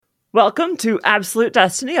Welcome to Absolute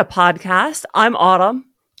Destiny, a podcast. I'm Autumn.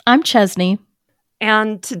 I'm Chesney.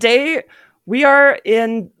 And today we are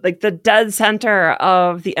in the dead center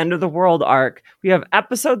of the End of the World arc. We have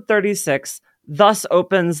episode 36, Thus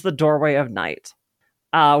Opens the Doorway of Night.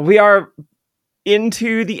 We are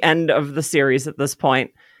into the end of the series at this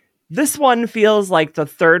point. This one feels like the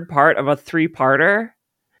third part of a three-parter.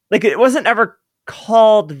 It wasn't ever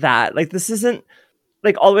called that. This isn't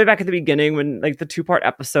all the way back at the beginning when the two-part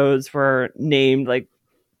episodes were named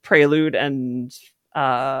Prelude and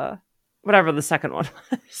whatever the second one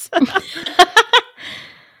was.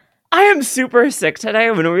 I am super sick today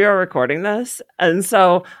when we are recording this, and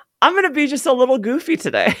so I'm going to be just a little goofy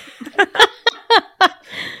today.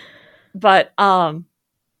 But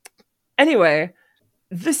anyway,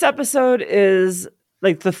 this episode is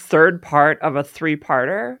the third part of a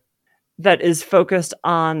three-parter that is focused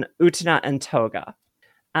on Utena and Toga.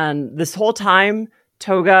 And this whole time,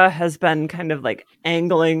 Toga has been kind of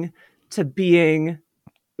angling to being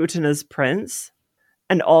Utena's prince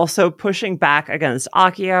and also pushing back against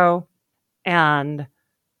Akio. And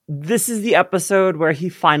this is the episode where he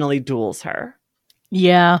finally duels her.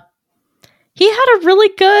 Yeah. He had a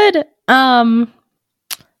really good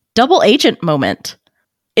double agent moment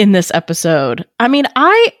in this episode. I mean,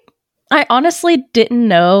 I honestly didn't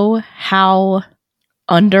know how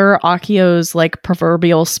under Akio's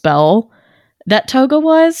proverbial spell that Toga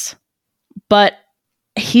was, but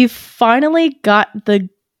he finally got the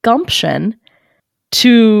gumption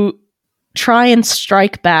to try and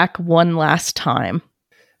strike back one last time.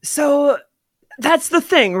 So that's the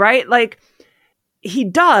thing, right? He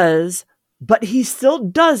does, but he still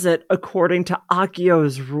does it according to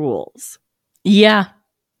Akio's rules. Yeah.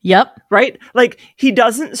 Yep. Right? He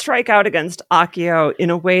doesn't strike out against Akio in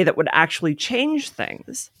a way that would actually change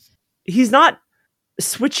things. He's not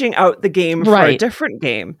switching out the game for a different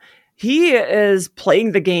game. He is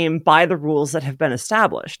playing the game by the rules that have been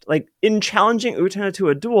established. In challenging Utena to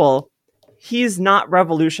a duel, he's not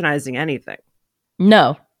revolutionizing anything.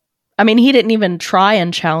 No. I mean, he didn't even try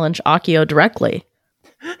and challenge Akio directly.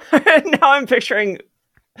 Now I'm picturing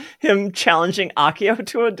him challenging Akio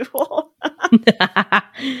to a duel.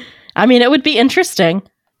 I mean, it would be interesting.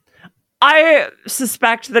 I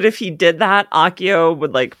suspect that if he did that, Akio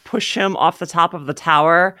would push him off the top of the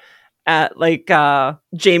tower at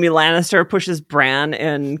Jaime Lannister pushes Bran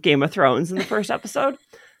in Game of Thrones in the first episode.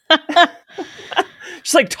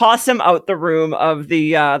 Just toss him out the room of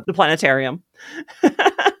the planetarium.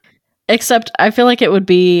 Except I feel like it would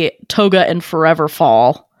be Toga and Forever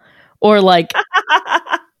Fall. Or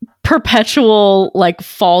perpetual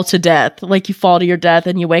fall to death. You fall to your death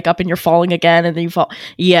and you wake up and you're falling again and then you fall.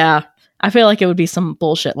 Yeah. I feel like it would be some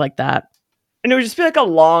bullshit like that. And it would just be a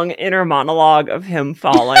long inner monologue of him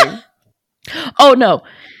falling. Oh no.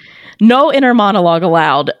 No inner monologue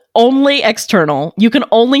allowed. Only external. You can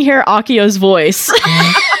only hear Akio's voice.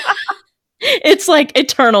 It's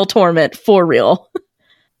eternal torment for real.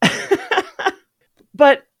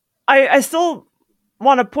 But I still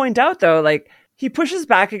want to point out though, he pushes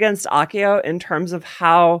back against Akio in terms of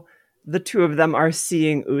how the two of them are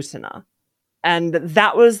seeing Utena. And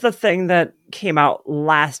that was the thing that came out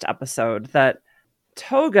last episode, that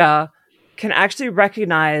Toga can actually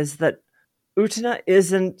recognize that Utena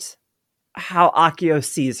isn't how Akio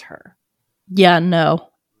sees her. Yeah, no.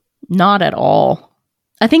 Not at all.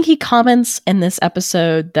 I think he comments in this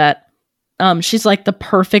episode that she's the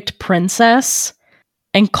perfect princess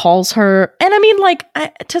and calls her, and I mean,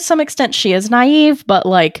 to some extent she is naive, but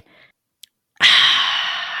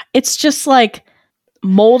it's just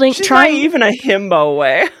molding. She's naive in a himbo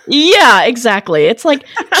way. Yeah, exactly. It's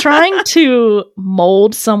trying to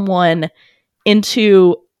mold someone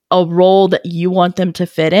into a role that you want them to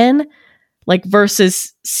fit in,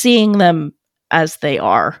 versus seeing them as they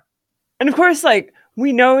are. And of course,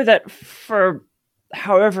 we know that for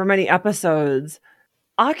however many episodes,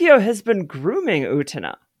 Akio has been grooming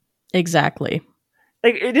Utena. Exactly.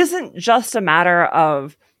 It isn't just a matter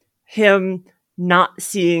of him not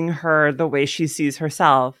seeing her the way she sees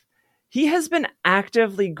herself. He has been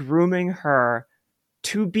actively grooming her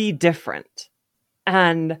to be different.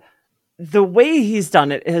 And the way he's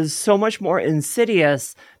done it is so much more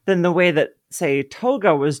insidious than the way that, say,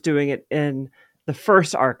 Toga was doing it in the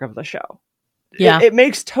first arc of the show. Yeah. It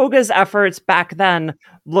makes Toga's efforts back then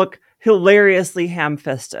look hilariously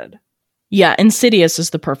ham-fisted. Yeah, insidious is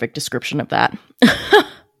the perfect description of that.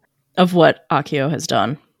 Of what Akio has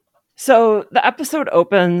done. So the episode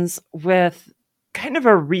opens with kind of a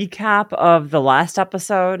recap of the last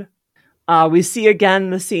episode. We see again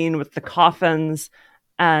the scene with the coffins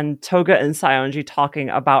and Toga and Saionji talking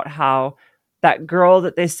about how that girl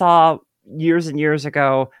that they saw years and years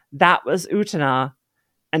ago, that was Utena,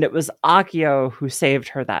 and it was Akio who saved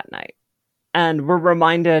her that night. And we're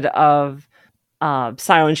reminded of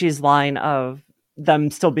Sionji's line of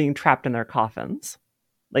them still being trapped in their coffins.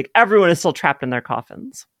 Like, everyone is still trapped in their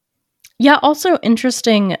coffins. Yeah, also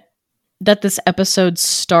interesting that this episode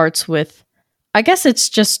starts with, I guess it's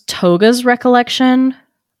just Toga's recollection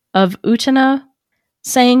of Utena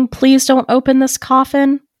saying, please don't open this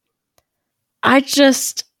coffin. I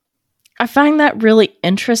find that really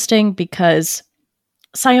interesting because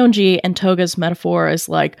Sionji and Toga's metaphor is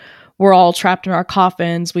like, we're all trapped in our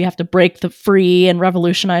coffins, we have to break free and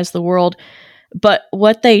revolutionize the world. But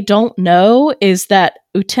what they don't know is that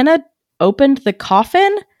Utena opened the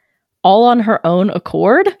coffin all on her own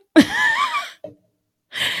accord.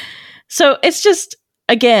 So it's just,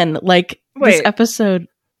 again, like, this episode.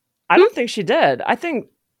 I don't think she did. I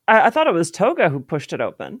thought it was Toga who pushed it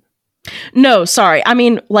open. No, sorry. I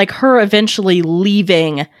mean, like, her eventually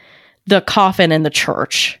leaving the coffin in the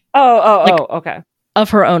church. Okay. Of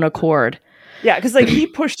her own accord. Yeah, because, like, he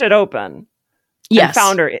pushed it open. Yes.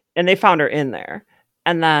 And they found her in there.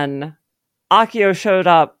 And then Akio showed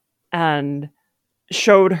up and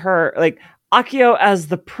showed her, like, Akio as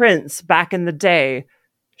the prince back in the day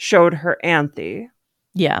showed her Anthe.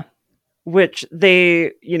 Yeah. Which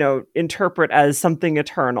they, interpret as something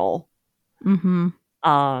eternal.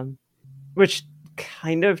 Mm-hmm. Which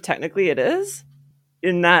kind of technically it is,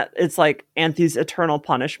 in that it's like Anthe's eternal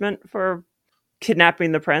punishment for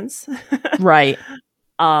kidnapping the prince. Right.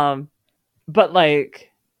 But,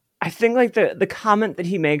 like, I think, like, the comment that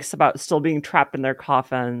he makes about still being trapped in their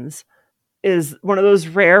coffins is one of those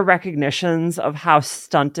rare recognitions of how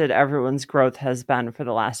stunted everyone's growth has been for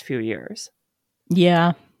the last few years.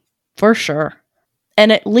 Yeah, for sure.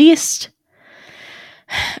 And at least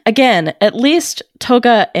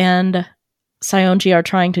Toga and Sionji are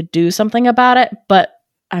trying to do something about it. But,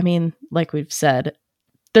 I mean, like we've said,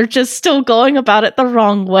 they're just still going about it the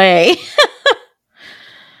wrong way.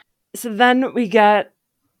 So then we get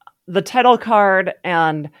the title card,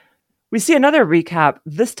 and we see another recap,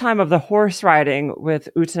 this time of the horse riding with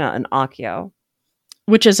Utena and Akio.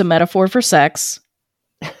 Which is a metaphor for sex.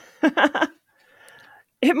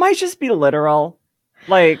 It might just be literal.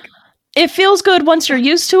 Like, it feels good once you're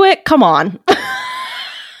used to it. Come on.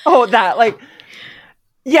 Oh, that, like,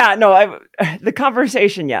 yeah, no, the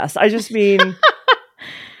conversation, yes. I just mean,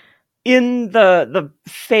 in the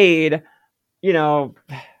fade,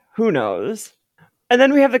 who knows? And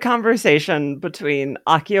then we have the conversation between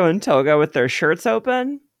Akio and Toga with their shirts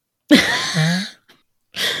open.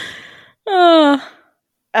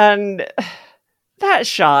 And that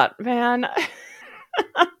shot, man.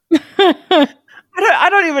 I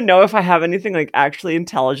don't even know if I have anything, like, actually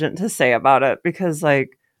intelligent to say about it, because,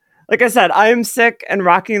 like I said, I am sick and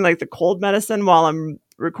rocking, like, the cold medicine while I'm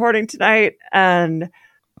recording tonight, and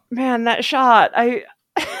man, that shot, it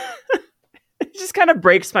just kind of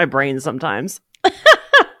breaks my brain sometimes.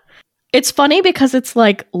 It's funny because it's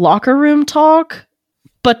like locker room talk,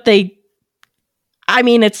 but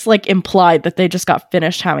it's like implied that they just got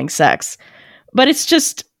finished having sex. But it's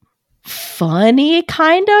just funny,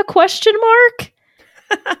 kind of, question mark,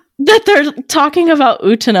 that they're talking about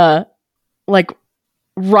Utena, like,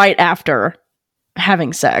 right after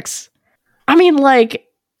having sex. I mean, like,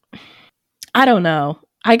 I don't know.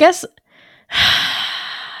 I guess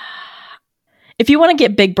if you want to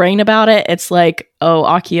get big brain about it, it's like, oh,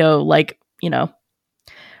 Akio, like,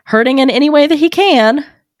 hurting in any way that he can,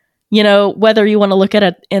 whether you want to look at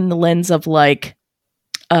it in the lens of, like,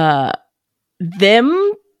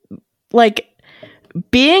 them, like,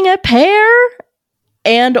 being a pair,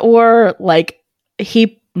 and or, like,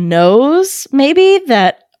 he knows maybe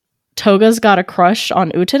that Toga's got a crush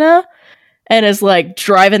on Utena and is, like,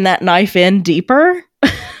 driving that knife in deeper.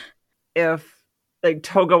 If, like,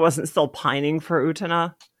 Toga wasn't still pining for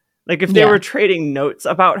Utena, like, if they were trading notes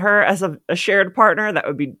about her as a shared partner, that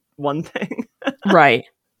would be one thing. Right.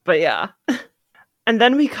 But yeah. And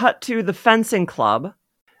then we cut to the fencing club.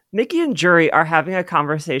 Miki and Juri are having a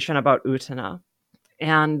conversation about Utena,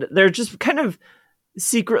 and they're just kind of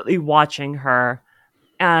secretly watching her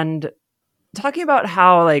and talking about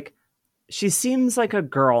how, like, she seems like a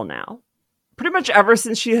girl now. Pretty much ever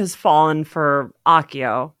since she has fallen for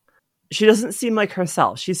Akio, she doesn't seem like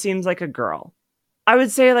herself. She seems like a girl. I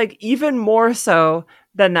would say, like, even more so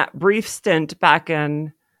than that brief stint back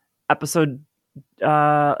in episode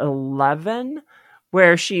 11,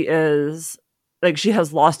 where she is, like, she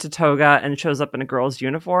has lost to Toga and shows up in a girl's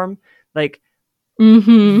uniform. Like,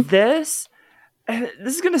 this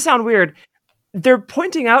is going to sound weird. they're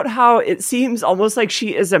pointing out how it seems almost like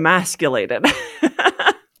she is emasculated.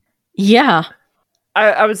 Yeah.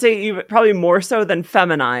 I would say even probably more so than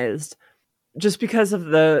feminized, just because of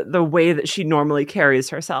the way that she normally carries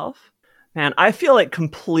herself. Man, I feel like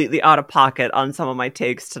completely out of pocket on some of my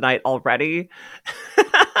takes tonight already.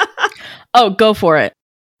 Oh, go for it.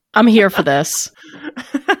 I'm here for this.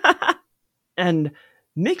 And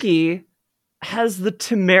Mickey has the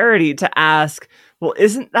temerity to ask, well,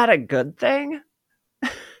 isn't that a good thing?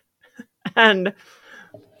 And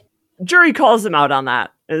Jury calls him out on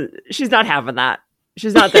that. She's not having that.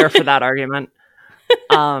 She's not there for that argument.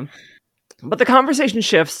 But the conversation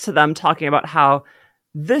shifts to them talking about how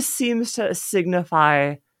this seems to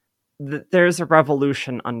signify that there's a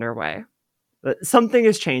revolution underway, that something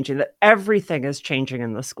is changing, that everything is changing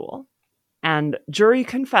in the school. And Jury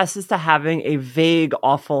confesses to having a vague,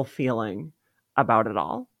 awful feeling about it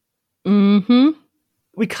all. Mm-hmm.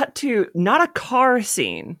 We cut to not a car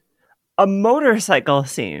scene, a motorcycle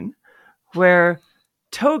scene, where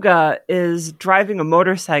Toga is driving a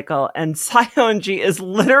motorcycle and Saionji is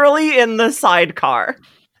literally in the sidecar.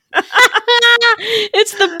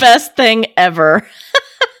 It's the best thing ever.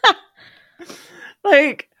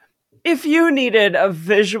 Like, if you needed a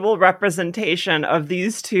visual representation of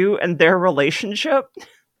these two and their relationship,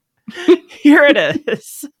 here it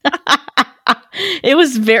is. It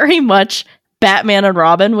was very much Batman and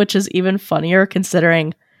Robin, which is even funnier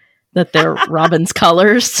considering that they're Robin's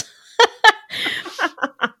colors.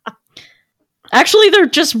 Actually, they're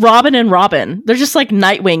just Robin and Robin. They're just like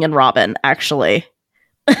Nightwing and Robin, actually.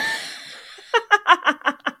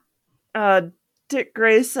 Dick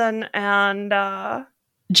Grayson and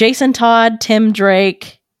Jason Todd, Tim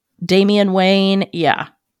Drake, Damian Wayne. Yeah.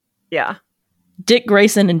 Yeah. Dick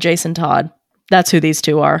Grayson and Jason Todd. That's who these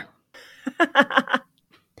two are.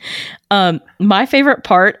 My favorite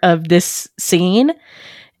part of this scene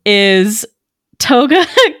is Toga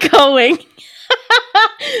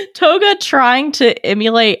trying to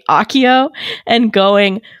emulate Akio and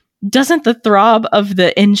going, doesn't the throb of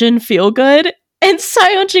the engine feel good? And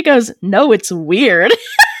Saionji goes, no, it's weird.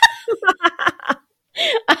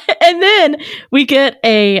 And then we get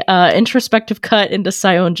a introspective cut into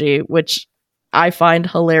Saionji, which I find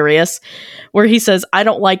hilarious, where he says, I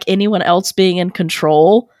don't like anyone else being in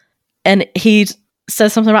control. And he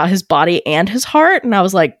says something about his body and his heart. And I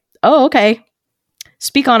was like, oh, okay.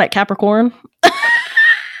 Speak on it, Capricorn.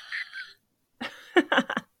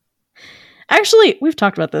 Actually, we've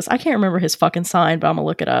talked about this. I can't remember his fucking sign, but I'm gonna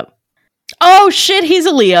look it up. Oh shit, he's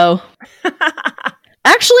a Leo.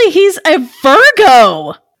 Actually, he's a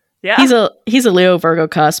Virgo. Yeah. He's a Leo Virgo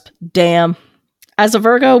cusp. Damn. As a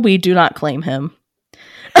Virgo, we do not claim him.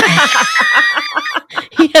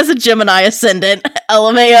 He has a Gemini ascendant.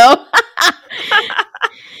 LMAO.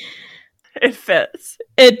 It fits.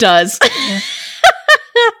 It does.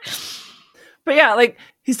 But yeah, like,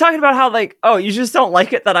 he's talking about how, like, oh, you just don't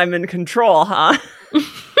like it that I'm in control, huh?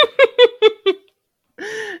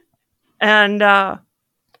 And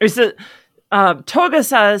Toga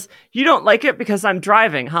says, you don't like it because I'm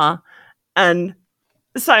driving, huh? And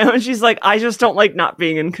Saionji's like, I just don't like not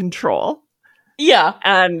being in control. Yeah.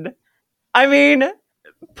 And, I mean,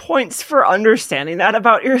 points for understanding that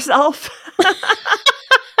about yourself.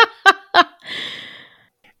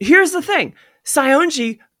 Here's the thing.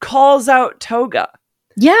 Saionji calls out Toga.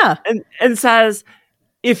 Yeah. And says,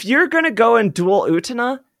 if you're going to go and duel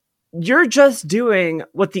Utena, you're just doing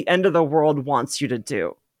what the end of the world wants you to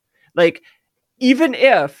do. Like, even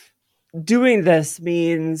if doing this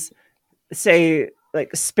means, say,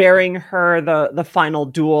 like, sparing her the final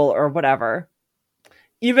duel or whatever,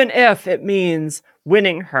 even if it means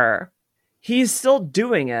winning her, he's still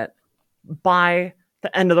doing it by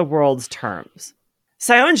the end of the world's terms.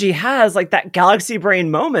 Saionji has, like, that galaxy brain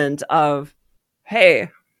moment of, hey,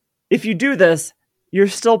 if you do this, you're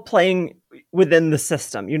still playing within the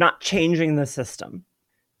system. You're not changing the system.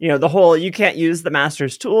 You know, the whole, you can't use the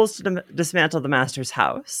master's tools to dismantle the master's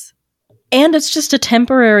house. And it's just a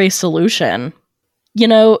temporary solution. You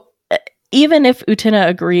know, even if Utena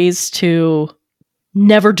agrees to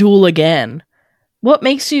never duel again, what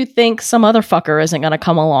makes you think some other fucker isn't going to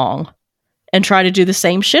come along and try to do the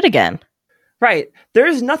same shit again? Right.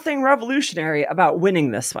 There's nothing revolutionary about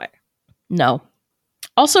winning this way. No.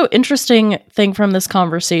 Also, interesting thing from this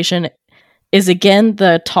conversation is, again,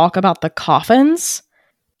 the talk about the coffins,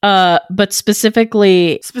 but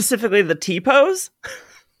specifically the T-pose?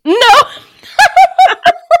 No!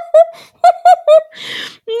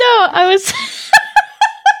 No, I was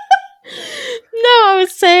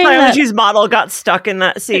saying Saionji's model got stuck in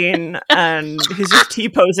that scene, and he's just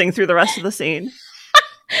T-posing through the rest of the scene.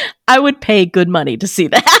 I would pay good money to see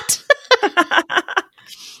that.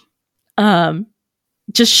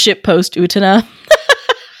 Just shitpost Utena.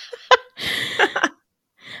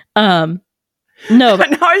 No, but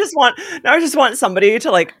now I just want somebody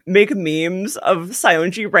to like make memes of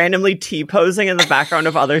Saionji randomly T-posing in the background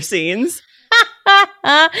of other scenes.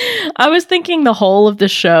 I was thinking the whole of the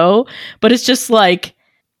show, but it's just like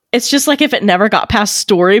if it never got past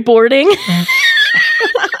storyboarding.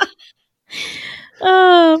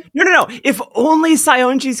 No. If only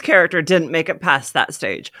Saionji's character didn't make it past that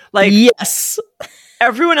stage. Like, yes.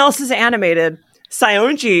 Everyone else is animated.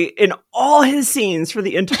 Saionji, in all his scenes for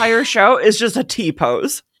the entire show, is just a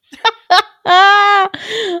T-pose.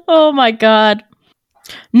 Oh my god.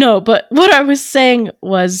 No, but what I was saying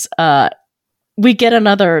was we get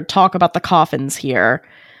another talk about the coffins here.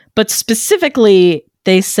 But specifically,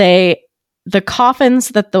 they say the coffins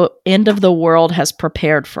that the end of the world has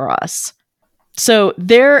prepared for us. So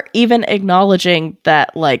they're even acknowledging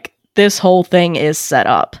that, like, this whole thing is set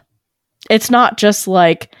up. It's not just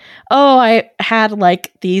like, oh, I had,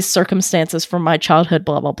 like, these circumstances from my childhood,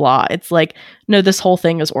 blah, blah, blah. It's like, no, this whole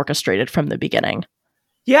thing is orchestrated from the beginning.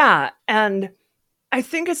 Yeah, and I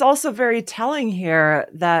think it's also very telling here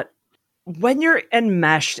that when you're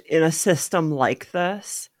enmeshed in a system like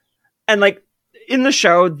this, and, like, in the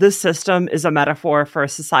show, this system is a metaphor for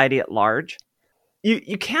society at large,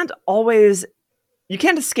 you can't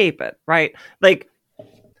escape it, right? Like,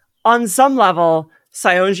 on some level,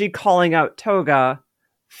 Saionji calling out Toga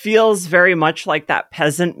feels very much like that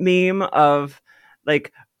peasant meme of,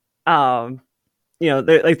 like,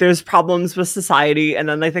 there's problems with society, and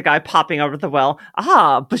then like the guy popping out of the well,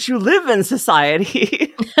 but you live in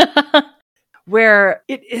society. Where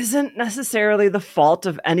it isn't necessarily the fault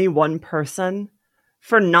of any one person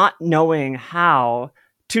for not knowing how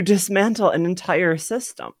to dismantle an entire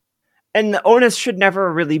system. And the onus should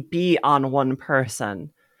never really be on one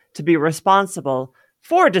person to be responsible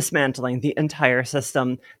for dismantling the entire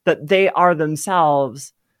system that they are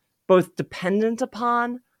themselves both dependent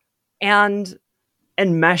upon and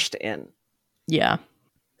enmeshed in. Yeah.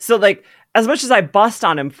 So, like, as much as I bust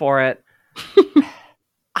on him for it,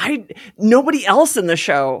 nobody else in the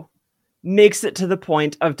show makes it to the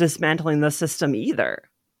point of dismantling the system either.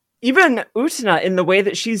 Even Utena, in the way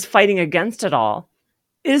that she's fighting against it all,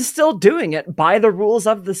 is still doing it by the rules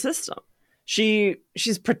of the system.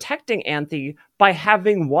 She's protecting Anthy by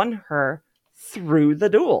having won her through the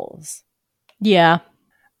duels. Yeah.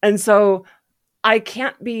 And so I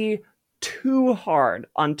can't be too hard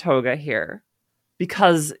on Toga here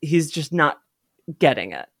because he's just not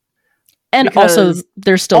getting it. And because also,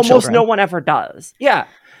 there's still almost children. No one ever does. Yeah.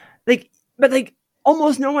 But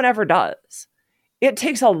almost no one ever does. It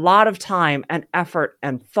takes a lot of time and effort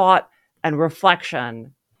and thought and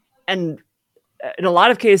reflection and, in a lot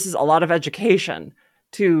of cases, a lot of education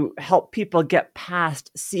to help people get past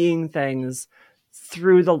seeing things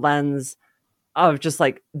through the lens of just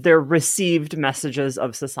like their received messages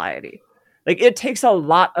of society. Like, it takes a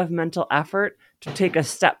lot of mental effort to take a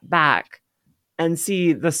step back and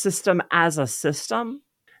see the system as a system.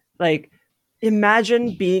 Like,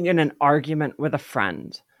 imagine being in an argument with a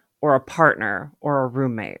friend or a partner or a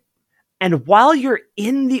roommate. And while you're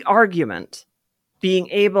in the argument, being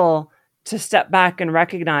able to step back and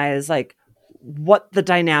recognize like what the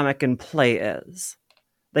dynamic in play is.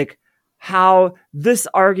 Like how this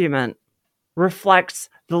argument reflects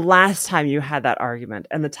the last time you had that argument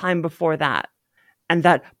and the time before that. And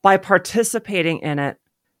that by participating in it,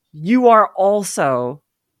 you are also,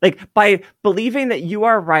 like, by believing that you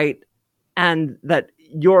are right and that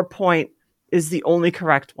your point is the only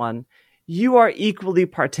correct one, you are equally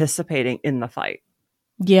participating in the fight.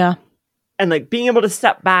 Yeah. And like being able to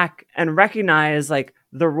step back and recognize like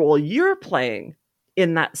the role you're playing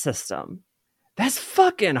in that system, that's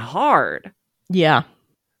fucking hard. Yeah.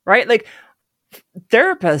 Right? Like,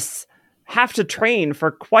 therapists have to train for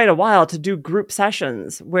quite a while to do group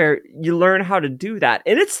sessions where you learn how to do that.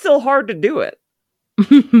 And it's still hard to do it.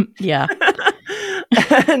 Yeah.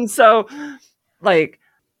 And so, like,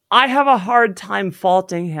 I have a hard time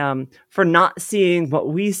faulting him for not seeing what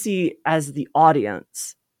we see as the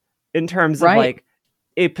audience in terms of like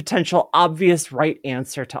a potential obvious right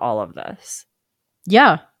answer to all of this.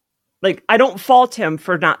 Yeah. Like, I don't fault him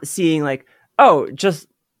for not seeing like, oh, just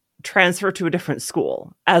transfer to a different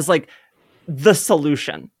school as like the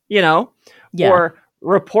solution, you know? Yeah. Or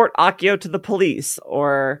report Akio to the police,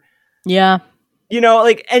 or yeah, you know,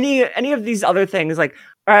 like any of these other things. Like,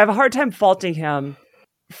 I have a hard time faulting him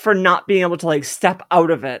for not being able to like step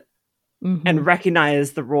out of it and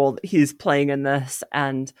recognize the role that he's playing in this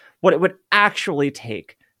and what it would actually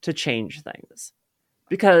take to change things.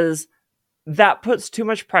 because that puts too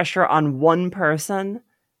much pressure on one person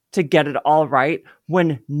to get it all right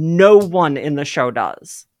when no one in the show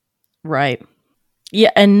does. Right.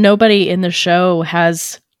 Yeah, and nobody in the show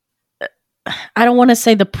has, I don't want to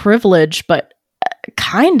say the privilege, but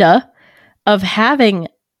kinda, of having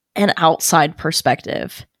an outside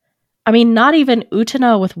perspective. I mean, not even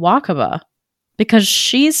Utena with Wakaba, because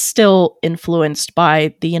she's still influenced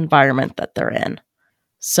by the environment that they're in.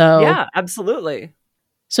 So yeah, absolutely.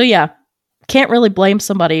 So yeah, can't really blame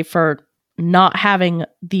somebody for not having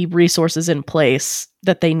the resources in place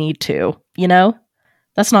that they need to, you know?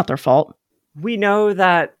 That's not their fault. We know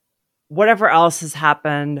that whatever else has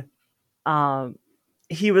happened,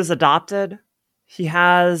 he was adopted. He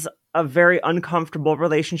has a very uncomfortable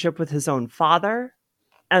relationship with his own father.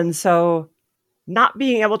 And so not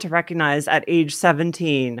being able to recognize at age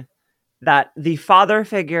 17 that the father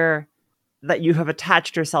figure that you have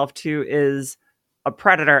attached yourself to is a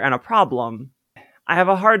predator and a problem, I have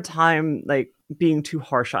a hard time like being too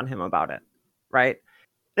harsh on him about it, right?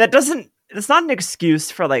 It's not an excuse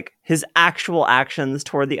for like his actual actions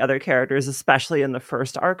toward the other characters, especially in the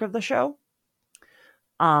first arc of the show.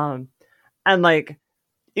 And like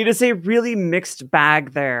it is a really mixed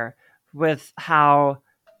bag there with how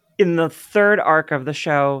in the third arc of the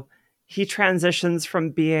show, he transitions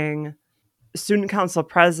from being student council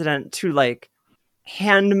president to like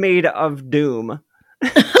handmaid of doom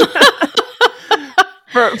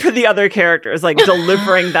for the other characters, like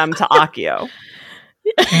delivering them to Akio.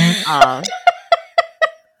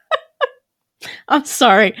 I'm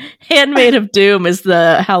sorry. Handmaid of Doom is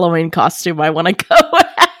the Halloween costume I want to go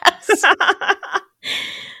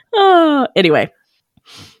as. Anyway.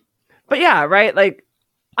 But yeah, right? Like,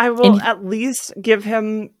 I will at least give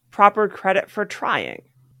him proper credit for trying.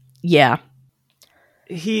 Yeah.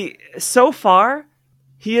 So far,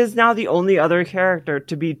 he is now the only other character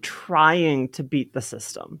to be trying to beat the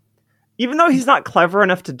system. Even though he's not clever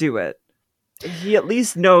enough to do it, he at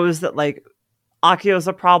least knows that, like, Akio's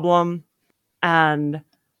a problem, and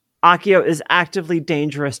Akio is actively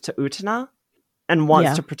dangerous to Utena and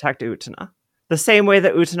wants to protect Utena. The same way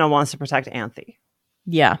that Utena wants to protect Anthy.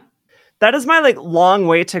 Yeah. That is my, like, long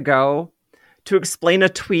way to go to explain a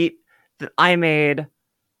tweet that I made,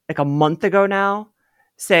 like, a month ago now,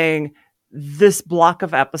 saying this block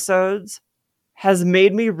of episodes has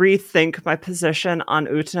made me rethink my position on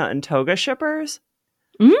Utena and Toga shippers.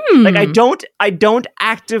 Like, I don't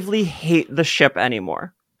actively hate the ship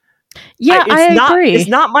animoore. Yeah, I agree. It's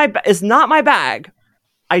not my bag.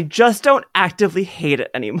 I just don't actively hate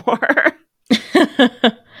it anymore.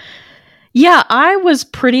 Yeah, I was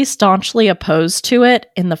pretty staunchly opposed to it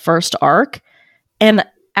in the first arc. And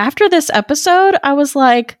after this episode, I was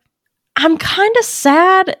like, I'm kind of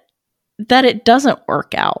sad that it doesn't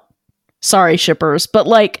work out. Sorry, shippers, but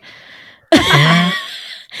like,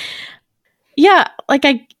 yeah, like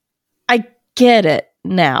I get it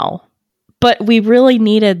now, but we really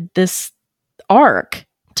needed this arc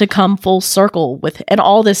to come full circle with, and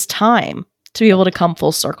all this time to be able to come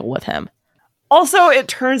full circle with him. Also, it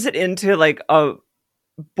turns it into like a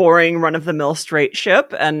boring run-of-the-mill straight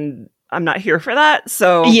ship, and I'm not here for that.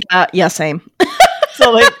 So yeah, same.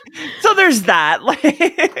 so there's that.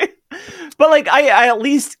 Like, but like I at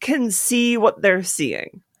least can see what they're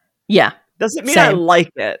seeing. Yeah, doesn't mean same. I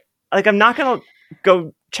like it. Like, I'm not gonna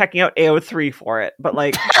go checking out AO3 for it, but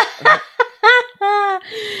like,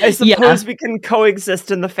 I suppose we can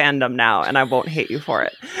coexist in the fandom now, and I won't hate you for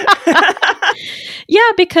it.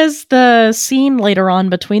 Yeah, because the scene later on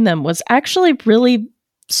between them was actually really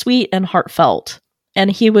sweet and heartfelt. And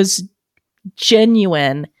he was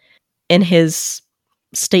genuine in his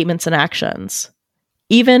statements and actions.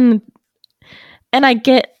 And I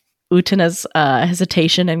get Utena's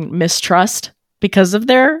hesitation and mistrust because of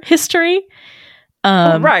their history.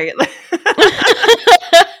 Right.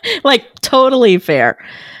 Like, totally fair.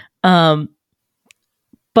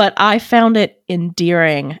 But I found it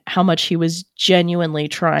endearing how much he was genuinely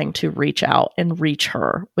trying to reach out and reach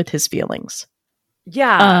her with his feelings.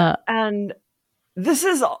 Yeah. And this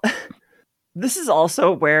is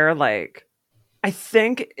also where, like, I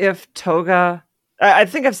think if Toga, I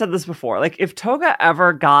think I've said this before, like, if Toga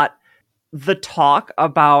ever got the talk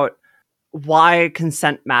about why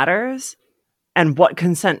consent matters and what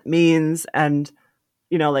consent means and,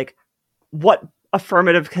 you know, like, what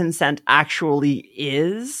affirmative consent actually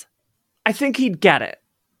is, I think he'd get it.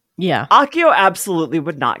 Yeah. Akio absolutely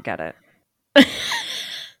would not get it.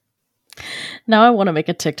 Now I want to make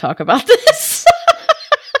a TikTok about this.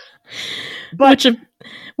 But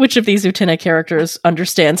which of these Utena characters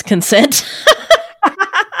understands consent?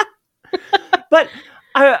 But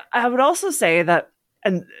I would also say that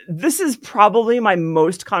and this is probably my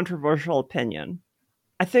most controversial opinion.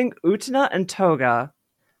 I think Utena and Toga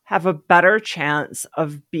have a better chance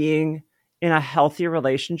of being in a healthy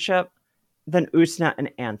relationship than Utena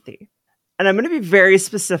and Anthe. And I'm going to be very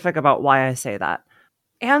specific about why I say that.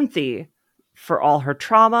 Anthe, for all her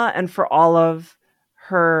trauma and for all of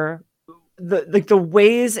her the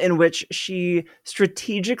ways in which she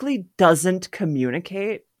strategically doesn't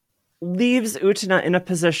communicate, leaves Utena in a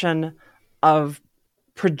position of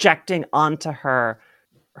projecting onto her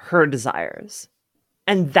desires.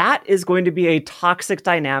 And that is going to be a toxic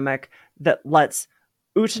dynamic that lets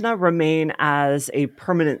Utena remain as a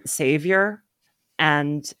permanent savior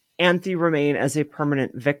and Anthe remain as a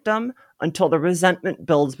permanent victim until the resentment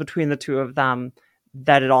builds between the two of them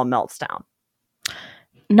that it all melts down.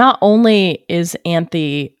 Not only is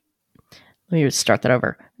Anthe, let me start that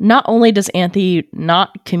over. Not only does Anthe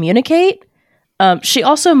not communicate, she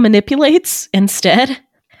also manipulates instead.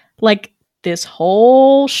 Like this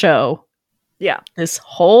whole show. Yeah. This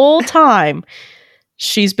whole time,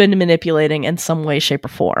 she's been manipulating in some way, shape, or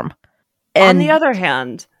form. And on the other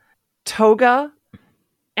hand, Toga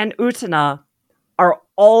and Utena are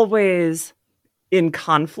always in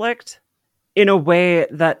conflict in a way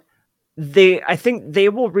that I think they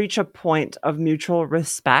will reach a point of mutual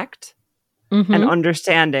respect and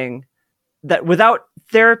understanding that without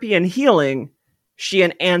therapy and healing, she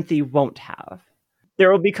and Anthe won't have.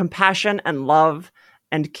 There will be compassion and love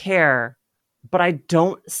and care, but I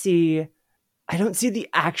don't see the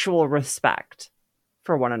actual respect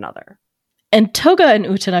for one another. And Toga and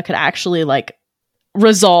Utena could actually like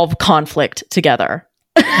resolve conflict together.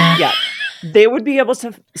 Yeah. They would be able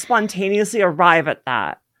to spontaneously arrive at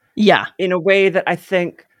that. Yeah. In a way that I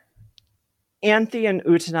think Anthe and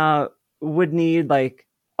Utena would need like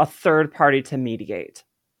a third party to mediate.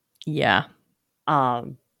 Yeah.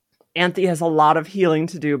 Anthe has a lot of healing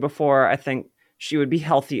to do before I think she would be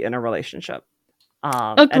healthy in a relationship.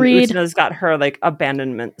 Agreed. And Utena's got her like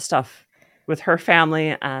abandonment stuff with her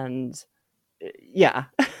family and yeah.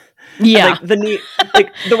 Yeah. And,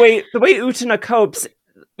 like the way Utena copes.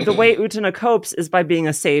 The way Utena copes is by being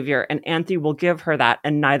a savior, and Anthe will give her that,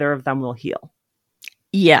 and neither of them will heal.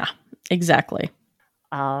 Yeah, exactly.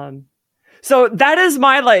 So that is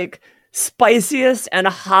my like spiciest and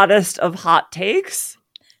hottest of hot takes.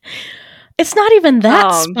 It's not even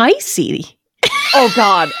that spicy. Oh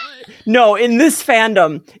God. No, in this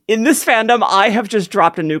fandom, I have just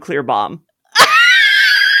dropped a nuclear bomb.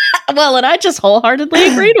 Well, and I just wholeheartedly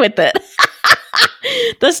agreed with it.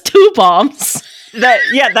 That's 2 bombs.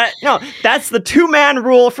 That's the 2-man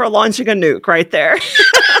rule for launching a nuke right there.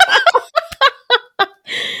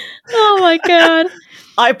 Oh my God.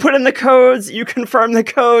 I put in the codes, you confirm the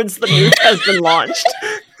codes, the nuke has been launched.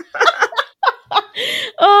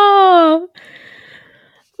 Oh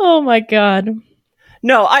my God.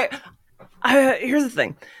 No, I here's the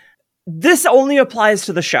thing. This only applies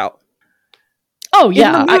to the show. Oh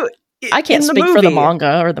yeah, I can't speak for the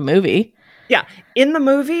manga or the movie. Yeah, in the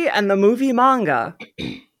movie and the movie manga,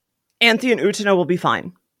 Anthe and Utena will be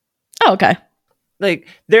fine. Oh, okay. Like,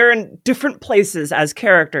 they're in different places as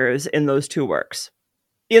characters in those 2 works.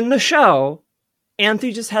 In the show,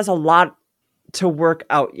 Anthe just has a lot to work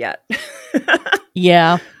out yet.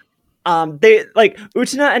 Yeah. They like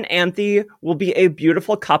Utena and Anthe will be a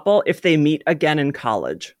beautiful couple if they meet again in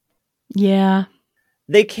college. Yeah.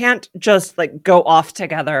 They can't just like go off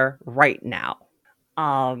together right now.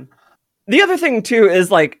 The other thing too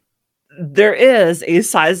is like there is a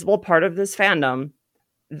sizable part of this fandom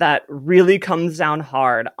that really comes down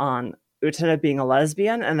hard on Utena being a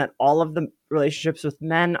lesbian and that all of the relationships with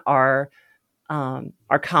men are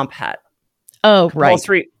comp-het. Oh,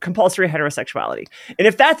 compulsory heterosexuality. And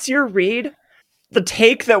if that's your read, the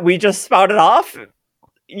take that we just spouted off,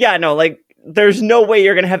 yeah, no, like there's no way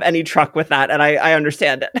you're going to have any truck with that. And I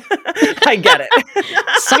understand it. I get it.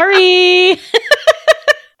 Sorry.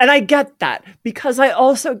 And I get that because I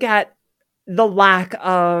also get the lack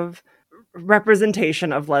of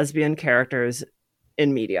representation of lesbian characters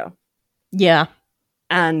in media. Yeah.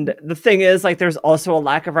 And the thing is, like, there's also a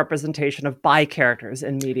lack of representation of bi characters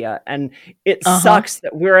in media. And it sucks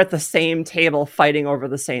that we're at the same table fighting over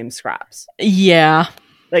the same scraps. Yeah.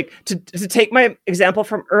 Like, to take my example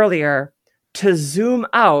from earlier, to zoom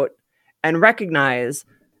out and recognize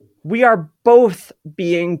we are both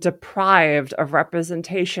being deprived of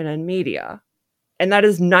representation in media. And that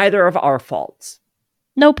is neither of our faults.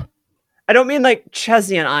 Nope. I don't mean like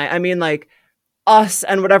Chesney and I mean like us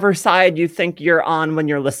and whatever side you think you're on when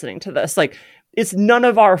you're listening to this. Like, it's none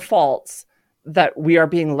of our faults that we are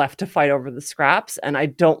being left to fight over the scraps. And I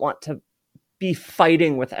don't want to be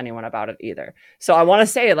fighting with anyone about it either. So I want to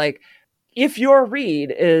say, like, if your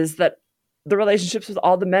read is that the relationships with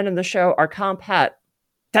all the men in the show are comp-het,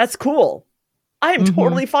 that's cool. I am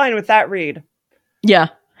totally fine with that read. Yeah.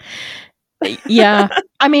 Yeah.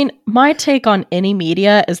 I mean, my take on any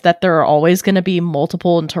media is that there are always going to be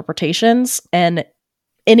multiple interpretations, and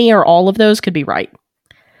any or all of those could be right.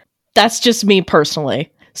 That's just me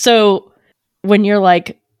personally. So when you're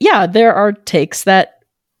like, yeah, there are takes that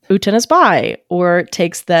Uten is bi, or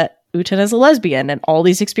takes that Uten is a lesbian, and all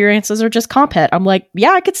these experiences are just comp-het, I'm like,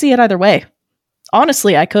 yeah, I could see it either way.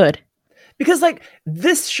 Honestly, I could. Because, like,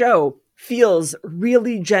 this show feels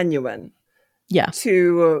really genuine. Yeah.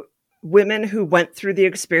 To women who went through the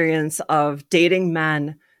experience of dating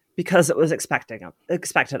men because it was expected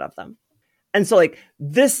of them. And so, like,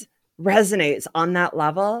 this resonates on that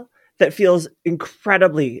level that feels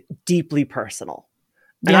incredibly deeply personal.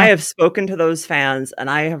 And I have spoken to those fans, and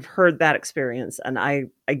I have heard that experience, and I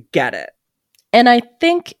get it. And I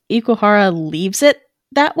think Ikuhara leaves it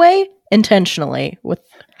that way intentionally. With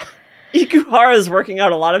Ikuhara is working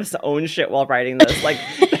out a lot of his own shit while writing this. Like,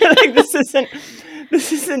 like this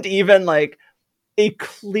isn't even like a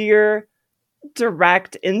clear,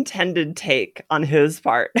 direct, intended take on his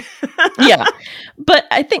part. Yeah. But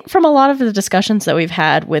I think from a lot of the discussions that we've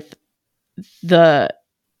had with the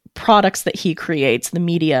products that he creates, the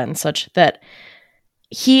media and such, that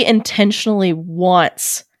he intentionally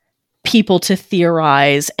wants people to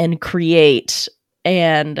theorize and create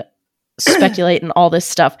and speculate and all this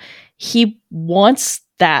stuff. He wants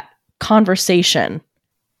that conversation,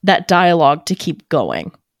 that dialogue to keep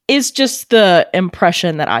going, is just the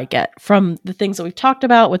impression that I get from the things that we've talked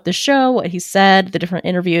about with the show, what he said, the different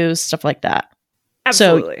interviews, stuff like that.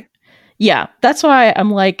 Absolutely. So, yeah, that's why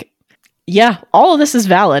I'm like, yeah, all of this is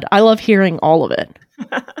valid. I love hearing all of it.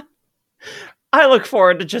 I look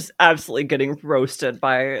forward to just absolutely getting roasted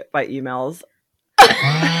by emails.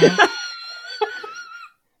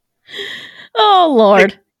 Oh,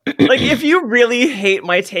 Lord. Like, if you really hate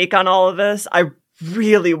my take on all of this, I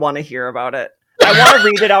really want to hear about it. I want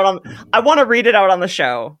to read it out on the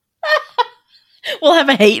show. We'll have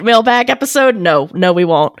a hate mailbag episode? No, we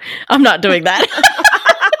won't. I'm not doing that.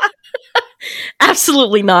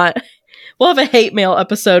 Absolutely not. We'll have a hate mail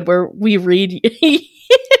episode where we read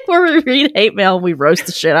hate mail and we roast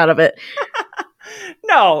the shit out of it.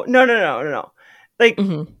 No. Like,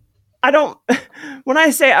 I don't, when I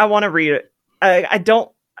say I want to read it,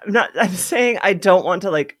 I'm saying I don't want to,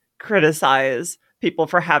 like, criticize people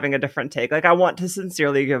for having a different take. Like, I want to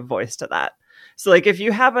sincerely give voice to that. So, like, if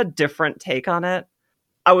you have a different take on it,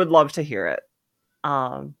 I would love to hear it.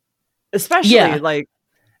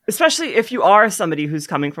 Especially if you are somebody who's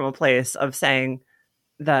coming from a place of saying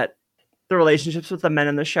that the relationships with the men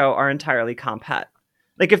in the show are entirely comp-het.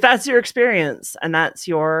 Like, if that's your experience and that's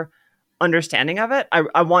your understanding of it,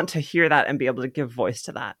 I want to hear that and be able to give voice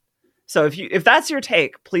to that. So if that's your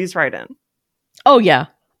take, please write in. Oh, yeah.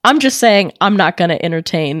 I'm just saying I'm not going to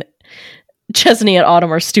entertain Chesney and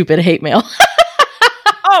Autumn or stupid hate mail.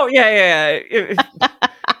 Oh, yeah.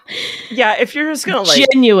 Yeah, if you're just going to, like...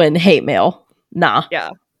 genuine hate mail. Nah. Yeah.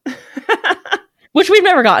 Which we've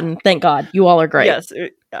never gotten, thank God. You all are great. Yes.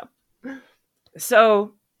 Yeah.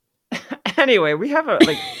 So, anyway, we have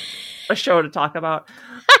a show to talk about.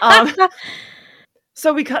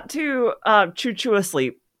 So we cut to Choo Choo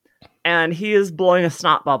asleep, and he is blowing a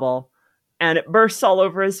snot bubble, and it bursts all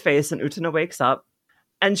over his face, and Utena wakes up,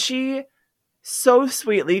 and she so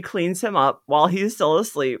sweetly cleans him up while he's still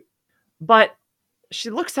asleep. But she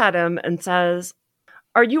looks at him and says,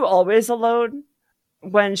 "Are you always alone?"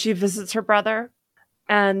 when she visits her brother.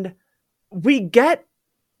 And we get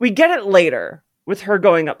it later with her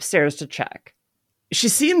going upstairs to check. She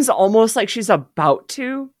seems almost like she's about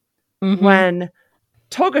to when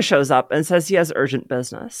Toga shows up and says he has urgent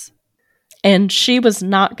business. And she was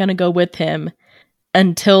not going to go with him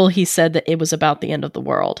until he said that it was about the end of the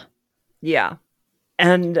world. Yeah.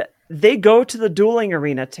 And they go to the dueling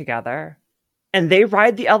arena together, and they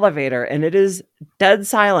ride the elevator, and it is dead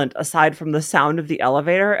silent aside from the sound of the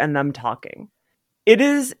elevator and them talking. It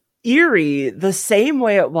is eerie the same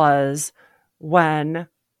way it was when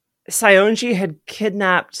Saionji had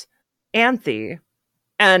kidnapped Anthe,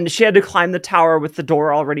 and she had to climb the tower with the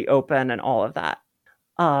door already open and all of that.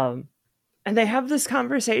 And they have this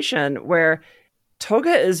conversation where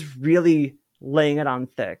Toga is really laying it on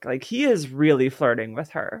thick. Like, he is really flirting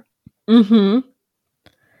with her.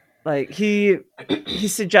 Like, he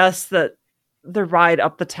suggests that the ride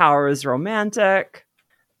up the tower is romantic,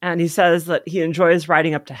 and he says that he enjoys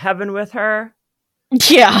riding up to heaven with her.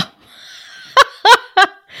 Yeah.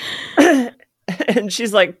 And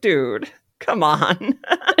she's like, dude, Come on.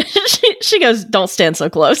 she goes, don't stand so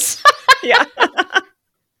close. Yeah.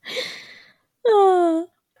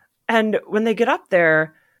 And when they get up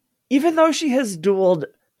there, even though she has dueled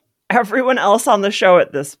everyone else on the show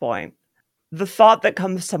at this point, the thought that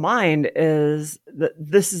comes to mind is that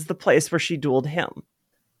this is the place where she dueled him.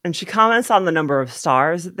 And she comments on the number of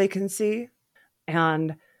stars that they can see.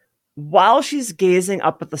 And while she's gazing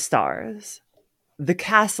up at the stars, the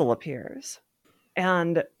castle appears.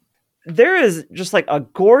 And there is just like a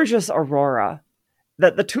gorgeous aurora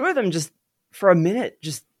that the two of them just, for a minute,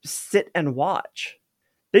 just sit and watch.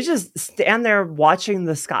 They just stand there watching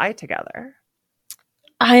the sky together.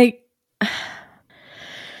 I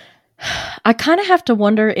kind of have to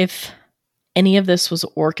wonder if any of this was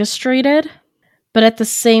orchestrated, but at the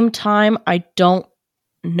same time, I don't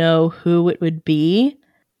know who it would be.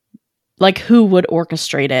 Like, who would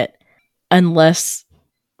orchestrate it unless...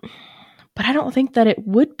 But I don't think that it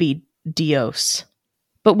would be Dios.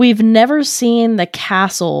 But we've never seen the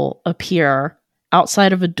castle appear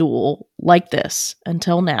outside of a duel like this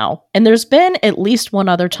until now. And there's been at least one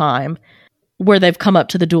other time where they've come up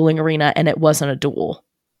to the dueling arena and it wasn't a duel.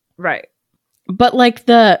 Right. But like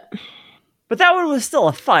But that one was still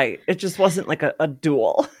a fight. It just wasn't like a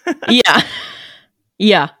duel. Yeah.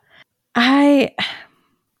 Yeah. I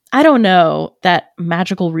don't know. That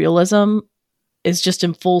magical realism is just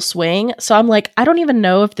in full swing. So I'm like, I don't even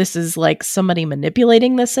know if this is like somebody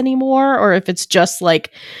manipulating this anymore or if it's just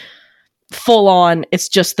like full on, it's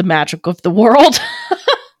just the magic of the world.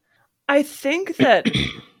 I think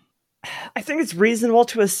it's reasonable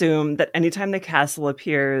to assume that anytime the castle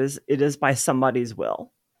appears, it is by somebody's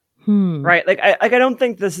will. Right? Like I don't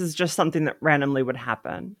think this is just something that randomly would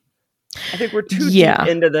happen. I think we're too deep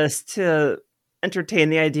into this to entertain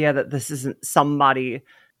the idea that this isn't somebody,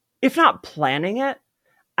 if not planning it,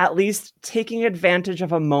 at least taking advantage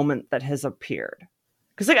of a moment that has appeared.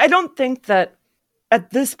 Because like I don't think that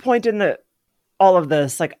at this point in all of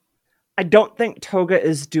this, like I don't think Toga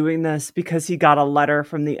is doing this because he got a letter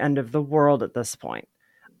from the end of the world at this point.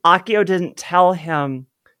 Akio didn't tell him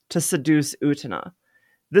to seduce Utena.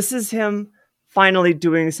 This is him finally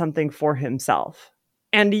doing something for himself.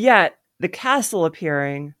 And yet, the castle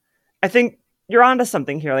appearing, I think you're onto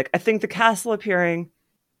something here. Like, I think the castle appearing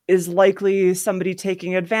is likely somebody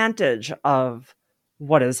taking advantage of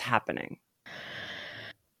what is happening.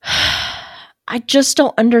 I just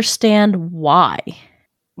don't understand why.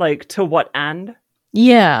 Like, to what end?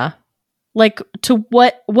 Yeah. Like, to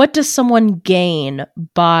what does someone gain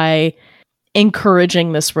by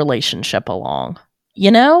encouraging this relationship along? You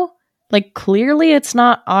know? Like, clearly it's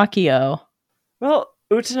not Akio. Well,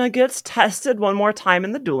 Utena gets tested one more time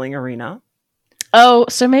in the dueling arena. Oh,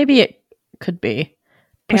 so maybe it could be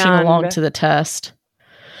pushing along to the test.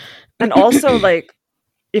 And also, like,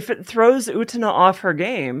 if it throws Utena off her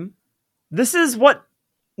game, this is what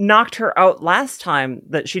knocked her out last time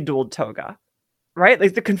that she dueled Toga. Right?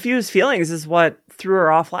 Like, the confused feelings is what threw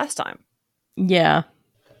her off last time. Yeah.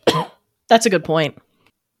 That's a good point.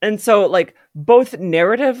 And so, like, both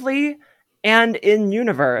narratively and in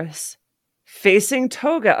universe, facing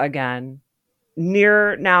Toga again,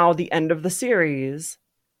 near now the end of the series,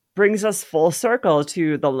 brings us full circle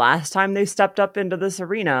to the last time they stepped up into this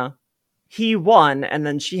arena. He won, and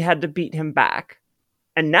then she had to beat him back.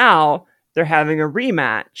 And now they're having a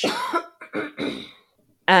rematch.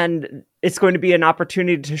 And it's going to be an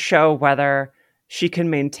opportunity to show whether she can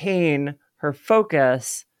maintain her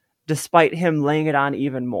focus despite him laying it on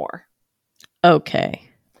even more. Okay.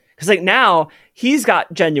 Because like now he's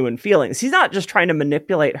got genuine feelings. He's not just trying to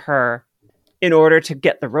manipulate her in order to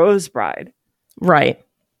get the Rose Bride. Right.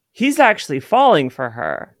 He's actually falling for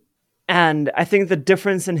her. And I think the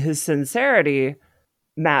difference in his sincerity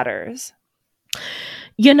matters.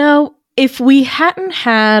 You know, if we hadn't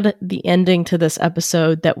had the ending to this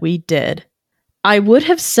episode that we did, I would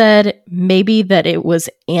have said maybe that it was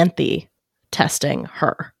Anthe testing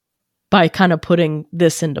her by kind of putting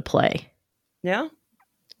this into play. Yeah.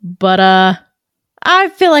 But I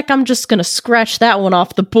feel like I'm just going to scratch that one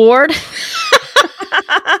off the board.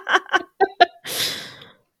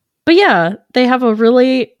 But yeah, they have a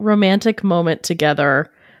really romantic moment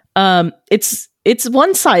together. It's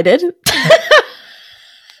one-sided.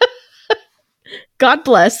 God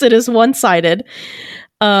bless, it is one-sided.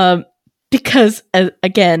 Because,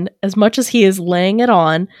 again, as much as he is laying it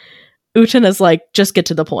on, Utena's like, just get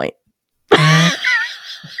to the point.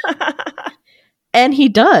 And he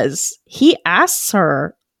does. He asks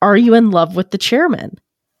her, are you in love with the chairman?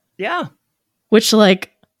 Yeah. Which,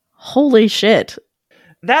 like, holy shit.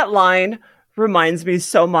 That line reminds me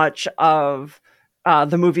so much of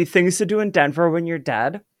the movie Things to Do in Denver When You're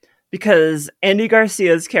Dead. because Andy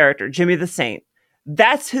Garcia's character, Jimmy the Saint,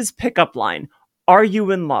 that's his pickup line. Are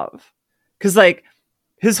you in love? Because like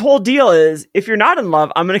his whole deal is, if you're not in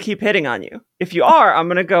love, I'm going to keep hitting on you. If you are, I'm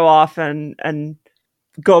going to go off and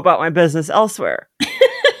go about my business elsewhere.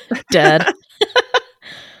 Dead.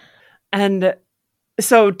 And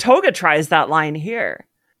so Toga tries that line here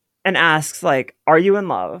and asks, like, are you in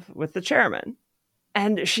love with the chairman?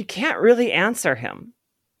 And she can't really answer him.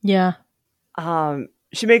 Yeah.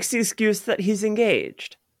 She makes the excuse that he's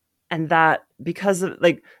engaged. And that because of,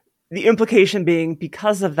 like, the implication being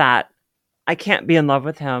because of that, I can't be in love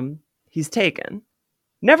with him. He's taken.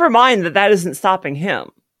 Never mind that isn't stopping him.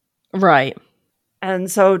 Right.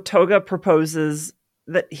 And so Toga proposes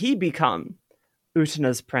that he become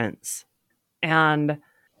Utena's prince. And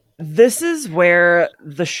this is where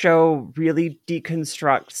the show really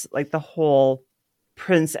deconstructs like the whole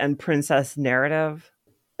prince and princess narrative.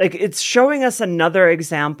 Like it's showing us another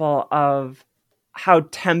example of how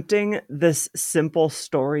tempting this simple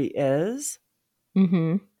story is.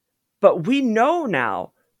 Mm-hmm. But we know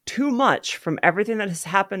now too much from everything that has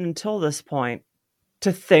happened until this point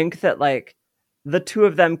to think that like the two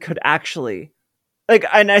of them could actually, like,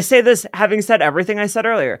 and I say this having said everything I said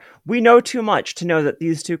earlier, we know too much to know that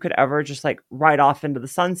these two could ever just like ride off into the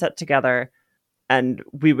sunset together, and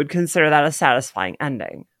we would consider that a satisfying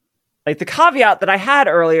ending. Like the caveat that I had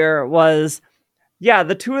earlier was, yeah,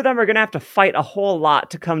 the two of them are going to have to fight a whole lot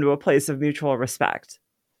to come to a place of mutual respect.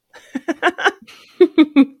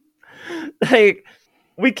 Like,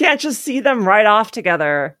 we can't just see them right off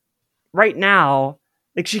together right now.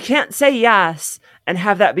 Like, she can't say yes and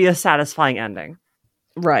have that be a satisfying ending.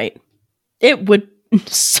 Right. It would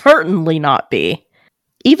certainly not be.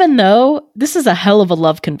 Even though this is a hell of a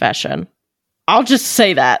love confession. I'll just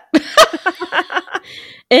say that.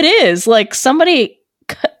 It is. Like, somebody...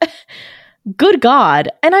 Good God.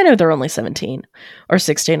 And I know they're only 17 or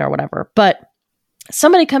 16 or whatever, but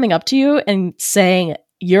somebody coming up to you and saying,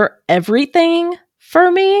 you're everything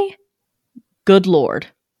for me? Good Lord.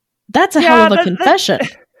 That's a hell of a confession.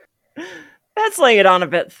 That's laying it on a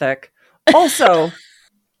bit thick. Also,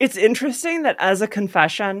 it's interesting that as a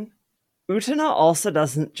confession, Utena also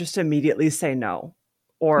doesn't just immediately say no.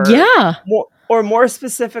 Or more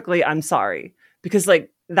specifically, I'm sorry. Because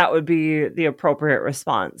like that would be the appropriate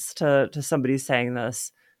response to somebody saying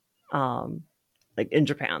this like in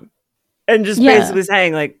Japan. And just basically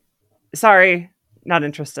saying like, sorry, not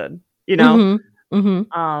interested. You know? Mm-hmm.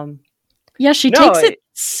 Mm-hmm. Yeah, she takes it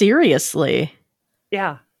seriously.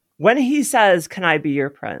 Yeah. When he says, can I be your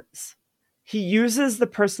prince? He uses the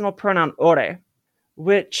personal pronoun ore,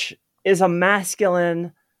 which is a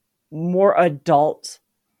masculine, more adult.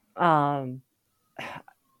 There's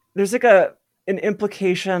like an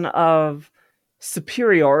implication of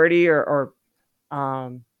superiority or I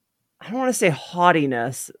don't want to say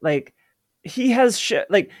haughtiness. Like he has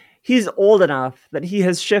he's old enough that he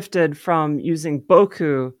has shifted from using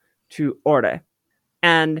boku to ore.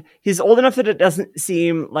 And he's old enough that it doesn't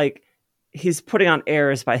seem like he's putting on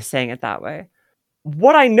airs by saying it that way.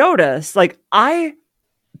 What I noticed, like I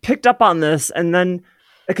picked up on this, and then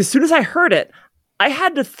like as soon as I heard it, I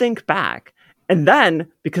had to think back. And then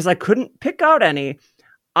because I couldn't pick out any,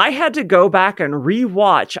 I had to go back and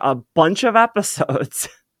rewatch a bunch of episodes.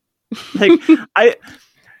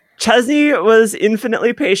 Chesney was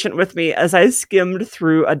infinitely patient with me as I skimmed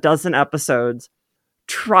through a dozen episodes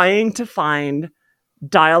trying to find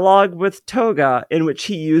dialogue with Toga in which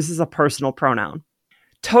he uses a personal pronoun.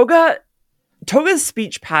 Toga's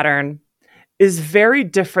speech pattern is very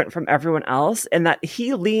different from everyone else in that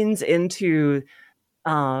he leans into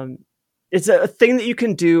it's a thing that you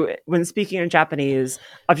can do when speaking in Japanese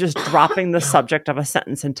of just dropping the subject of a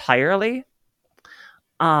sentence entirely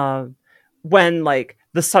when like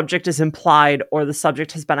the subject is implied or the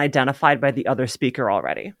subject has been identified by the other speaker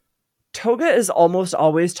already. Toga is almost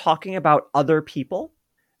always talking about other people.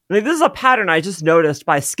 Like, this is a pattern I just noticed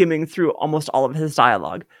by skimming through almost all of his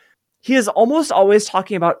dialogue. He is almost always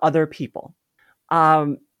talking about other people.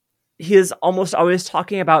 He is almost always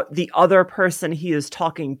talking about the other person he is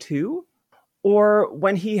talking to. Or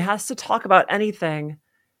when he has to talk about anything,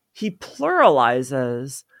 he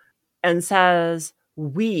pluralizes and says,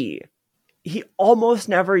 we. He almost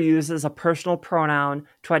never uses a personal pronoun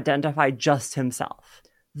to identify just himself.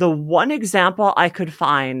 The one example I could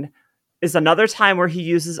find is another time where he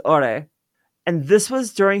uses ore, and this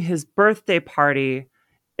was during his birthday party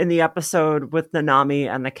in the episode with Nanami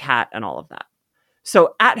and the cat and all of that.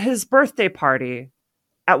 So at his birthday party,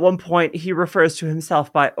 at one point, he refers to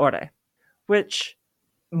himself by ore, which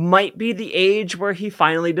might be the age where he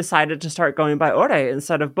finally decided to start going by ore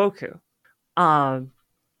instead of boku.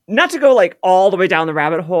 not to go like all the way down the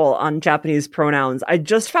rabbit hole on Japanese pronouns, I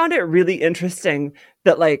just found it really interesting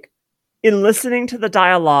that like in listening to the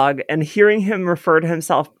dialogue and hearing him refer to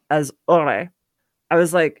himself as ore, I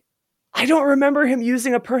was like, I don't remember him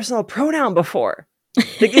using a personal pronoun before.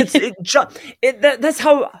 Like that's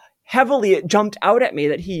how heavily it jumped out at me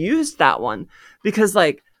that he used that one, because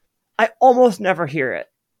like I almost never hear it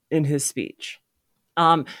in his speech.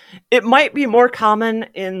 It might be more common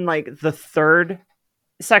in like the third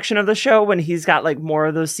section of the show when he's got like more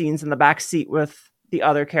of those scenes in the back seat with the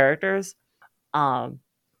other characters.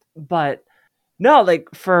 But no, like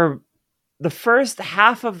for the first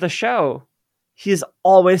half of the show, he's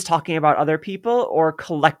always talking about other people or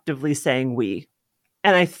collectively saying we.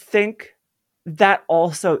 And I think that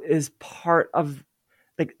also is part of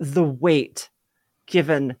like the weight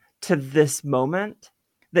given to this moment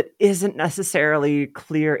that isn't necessarily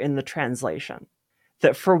clear in the translation.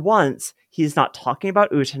 That for once, he's not talking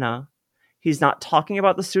about Utena. He's not talking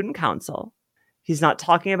about the student council. He's not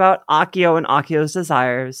talking about Akio and Akio's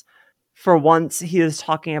desires. For once, he is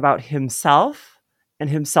talking about himself and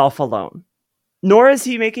himself alone. Nor is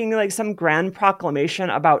he making like some grand proclamation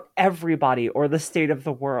about everybody or the state of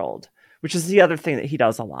the world, which is the other thing that he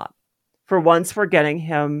does a lot. For once, we're getting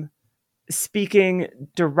him speaking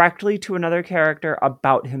directly to another character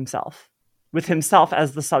about himself, with himself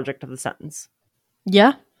as the subject of the sentence.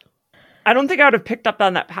 Yeah. I don't think I would have picked up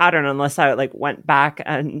on that pattern unless I like went back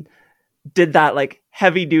and did that like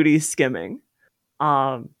heavy duty skimming.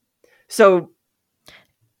 So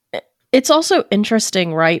it's also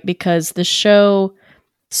interesting, right? Because the show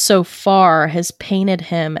so far has painted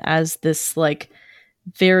him as this like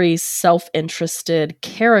very self-interested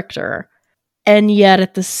character. And yet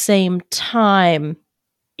at the same time,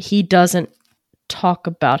 he doesn't talk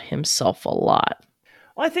about himself a lot.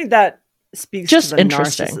 Well, I think that speaks just to the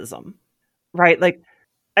interesting narcissism, right? Like,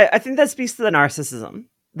 I think that speaks to the narcissism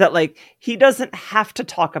that like he doesn't have to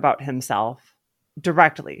talk about himself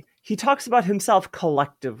directly. He talks about himself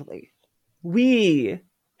collectively. We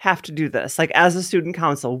have to do this. Like as a student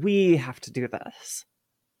council, we have to do this.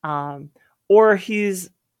 Or he's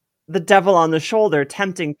the devil on the shoulder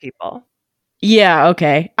tempting people. Yeah,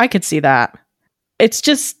 okay. I could see that. It's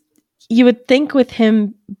just, you would think with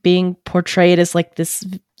him being portrayed as like this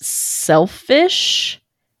selfish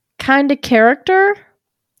kind of character,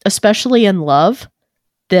 especially in love,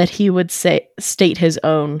 that he would state his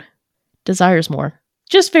own desires more.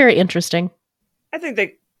 Just very interesting. I think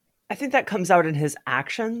that comes out in his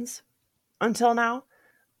actions until now.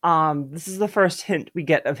 This is the first hint we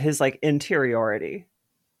get of his like interiority.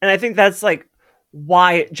 And I think that's like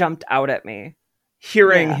why it jumped out at me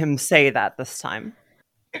hearing him say that this time,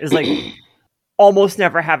 is like almost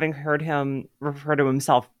never having heard him refer to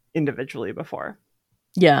himself individually before.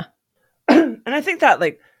 Yeah. And I think that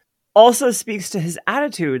like also speaks to his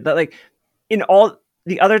attitude that like in all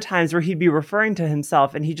the other times where he'd be referring to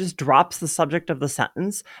himself and he just drops the subject of the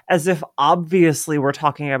sentence as if obviously we're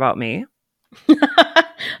talking about me.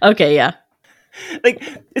 Okay, yeah. Like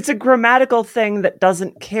it's a grammatical thing that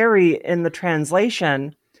doesn't carry in the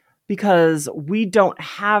translation because we don't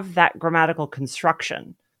have that grammatical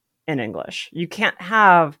construction in English. You can't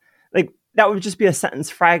have like that would just be a sentence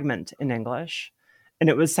fragment in English and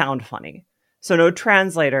it would sound funny. So no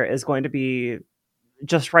translator is going to be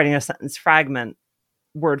just writing a sentence fragment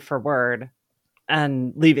word for word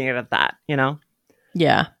and leaving it at that, you know?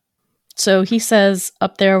 Yeah. So he says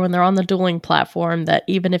up there when they're on the dueling platform that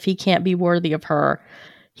even if he can't be worthy of her,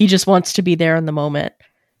 he just wants to be there in the moment.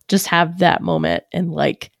 Just have that moment. And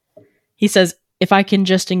like, he says, if I can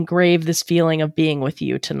just engrave this feeling of being with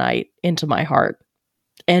you tonight into my heart.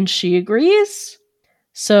 And she agrees.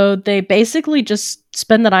 So they basically just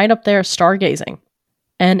spend the night up there stargazing.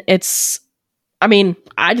 And it's, I mean,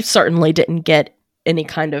 I certainly didn't get any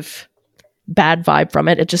kind of bad vibe from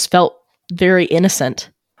it. It just felt very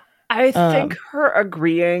innocent. I think her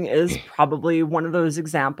agreeing is probably one of those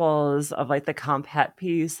examples of like the compet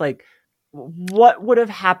piece. Like, what would have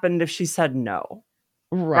happened if she said no?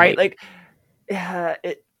 Right? Like,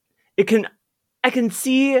 it can, I can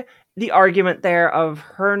see the argument there of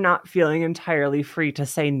her not feeling entirely free to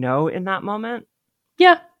say no in that moment.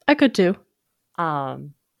 Yeah, I could too.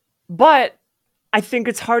 But I think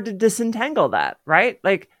it's hard to disentangle that, right?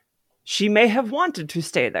 Like, she may have wanted to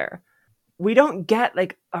stay there. We don't get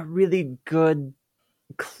like a really good,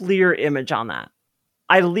 clear image on that.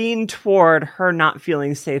 I lean toward her not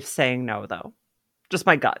feeling safe saying no, though. Just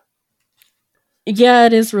my gut. Yeah,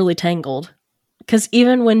 it is really tangled. Because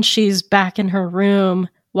even when she's back in her room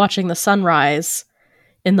watching the sunrise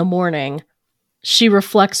in the morning, she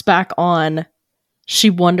reflects back on she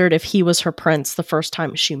wondered if he was her prince the first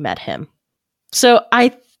time she met him. So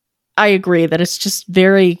I agree that it's just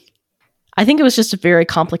I think it was just very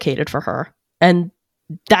complicated for her. And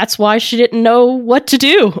that's why she didn't know what to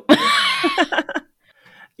do.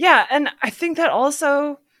 Yeah, and I think that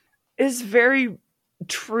also is very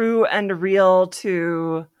true and real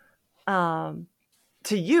to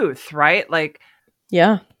youth, right? Like,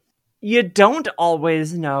 yeah. You don't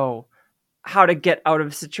always know how to get out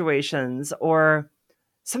of situations, or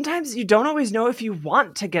sometimes you don't always know if you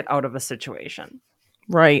want to get out of a situation.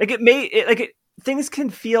 Right. Like things can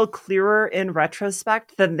feel clearer in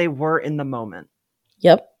retrospect than they were in the moment.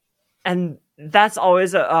 Yep. And that's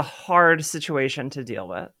always a hard situation to deal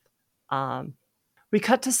with. We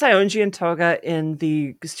cut to Saionji and Toga in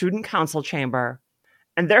the student council chamber,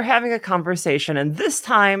 and they're having a conversation. And this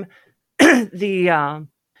time, the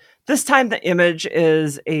image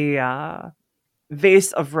is a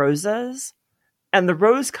vase of roses, and the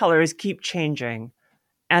rose colors keep changing.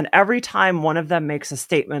 And every time one of them makes a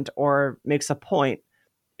statement or makes a point,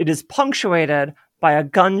 it is punctuated by a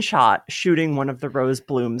gunshot shooting one of the rose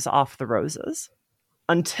blooms off the roses,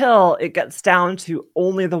 until it gets down to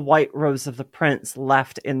only the white rose of the prince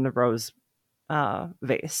left in the rose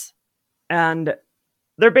vase. And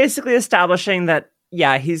they're basically establishing that,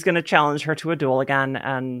 yeah, he's going to challenge her to a duel again,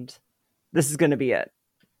 and this is going to be it.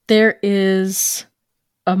 There is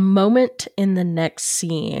a moment in the next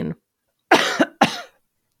scene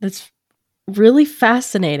that's really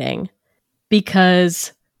fascinating,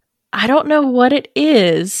 because I don't know what it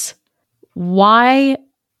is, why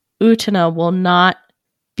Utena will not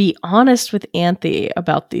be honest with Anthy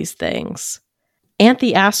about these things.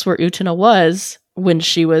 Anthy asks where Utena was when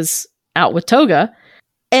she was out with Toga,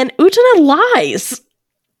 and Utena lies.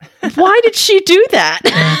 Why did she do that?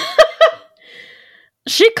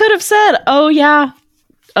 She could have said, oh yeah,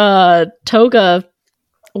 Toga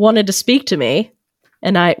wanted to speak to me,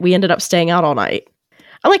 and we ended up staying out all night.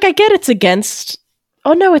 I get it's against...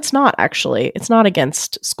 Oh, no, it's not, actually. It's not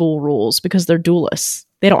against school rules, because they're duelists.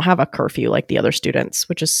 They don't have a curfew like the other students,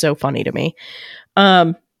 which is so funny to me.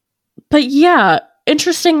 But yeah,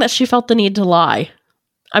 interesting that she felt the need to lie.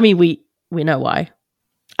 I mean, we know why.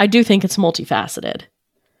 I do think it's multifaceted.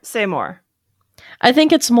 Say more. I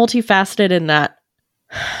think it's multifaceted in that,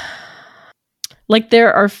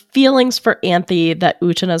 there are feelings for Anthy that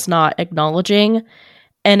Utena's not acknowledging,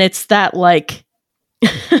 and it's that,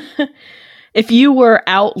 if you were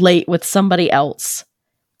out late with somebody else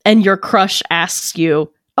and your crush asks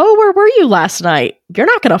you, oh, where were you last night? You're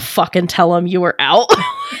not going to fucking tell him you were out.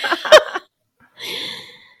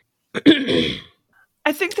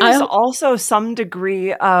 I think there's also some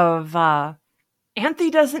degree of Anthy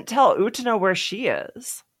doesn't tell Utena where she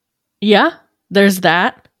is. Yeah, there's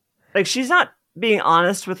that. She's not being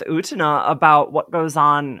honest with Utena about what goes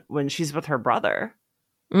on when she's with her brother.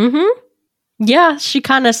 Mm-hmm. Yeah, she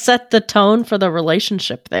kind of set the tone for the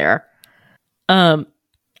relationship there.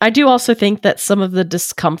 I do also think that some of the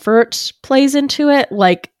discomfort plays into it,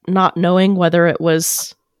 not knowing whether it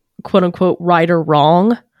was quote-unquote right or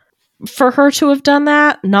wrong for her to have done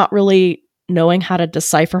that, not really knowing how to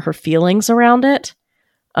decipher her feelings around it.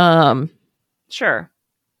 Sure.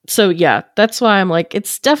 So yeah, that's why I'm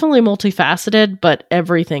it's definitely multifaceted, but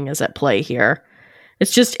everything is at play here.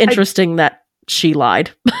 It's just interesting that she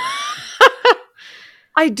lied.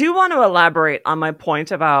 I do want to elaborate on my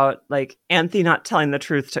point about Anthy not telling the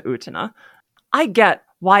truth to Utena. I get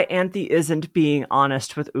why Anthy isn't being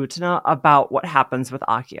honest with Utena about what happens with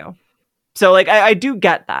Akio. So I do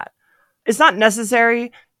get that. It's not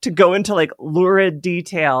necessary to go into lurid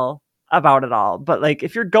detail about it all, but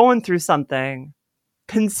if you're going through something,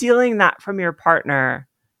 concealing that from your partner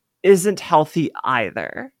isn't healthy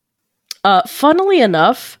either. Funnily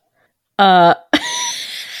enough,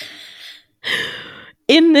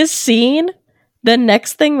 in this scene, the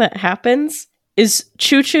next thing that happens is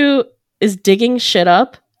Choo-Choo is digging shit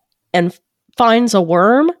up and finds a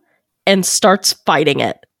worm and starts fighting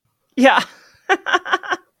it. Yeah.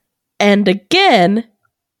 And again,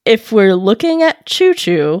 if we're looking at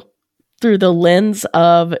Choo-Choo through the lens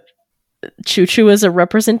of Choo-Choo as a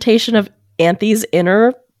representation of Anthy's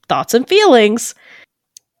inner thoughts and feelings,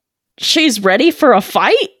 she's ready for a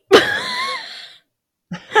fight.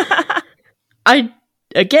 I,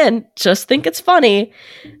 again, just think it's funny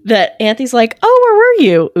that Anthy's like, oh, where were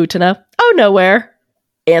you, Utena? Oh, nowhere.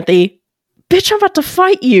 Anthy, bitch, I'm about to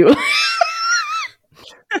fight you.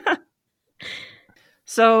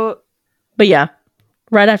 But yeah,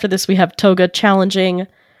 right after this, we have Toga challenging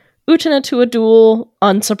Utena to a duel,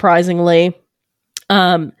 unsurprisingly.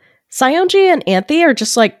 Saionji and Anthy are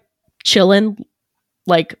just chilling,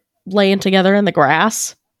 laying together in the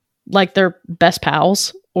grass like they're best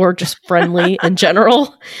pals or just friendly in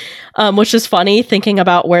general, which is funny thinking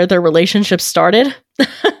about where their relationship started.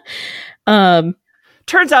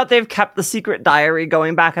 Turns out they've kept the secret diary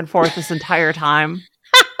going back and forth this entire time.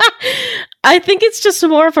 I think it's just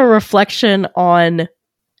more of a reflection on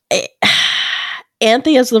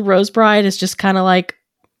Anthe as the Rose Bride is just kind of like,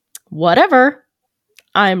 whatever.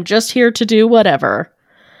 I'm just here to do whatever.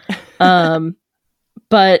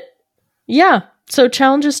 But yeah, so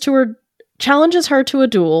challenges her to a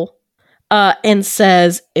duel, and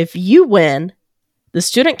says, if you win, the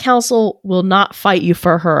student council will not fight you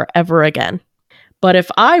for her ever again. But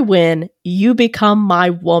if I win, you become my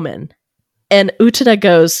woman. And Utena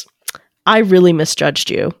goes, I really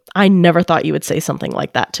misjudged you. I never thought you would say something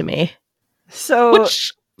like that to me. So,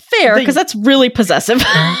 which, fair, because that's really possessive.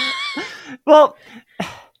 Well,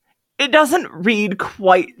 it doesn't read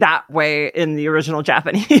quite that way in the original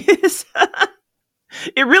Japanese.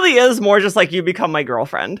 It really is more just like, you become my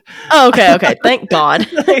girlfriend. Oh, okay. Thank God.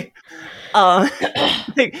 Like,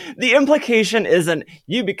 the implication isn't,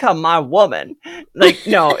 you become my woman. Like,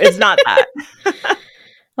 no, it's not that.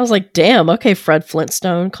 I was like, damn, okay, Fred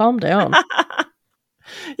Flintstone, calm down.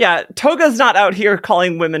 Yeah, Toga's not out here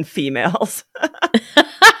calling women females.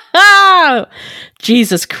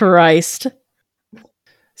 Jesus Christ.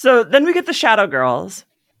 So then we get the Shadow Girls,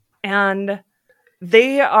 and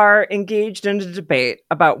they are engaged in a debate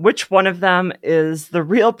about which one of them is the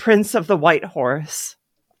real Prince of the White Horse,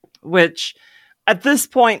 which at this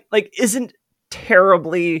point, like, isn't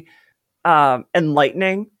terribly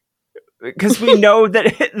enlightening, because we know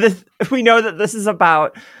that this is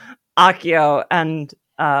about Akio and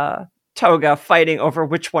Toga fighting over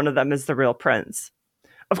which one of them is the real prince.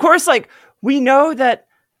 Of course, like, we know that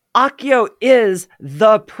Akio is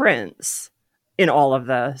the prince in all of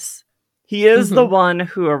this. He is the one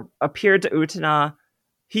who appeared to Utena.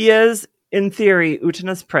 He is, in theory,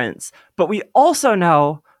 Utena's prince. But we also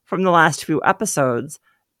know from the last few episodes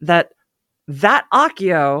that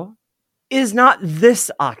Akio is not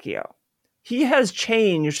this Akio. He has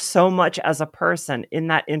changed so much as a person in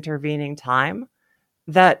that intervening time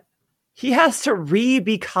that he has to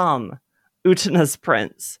re-become Utena's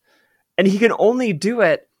prince. And he can only do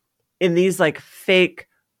it in these, like, fake,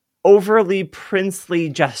 overly princely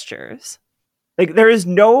gestures. Like, there is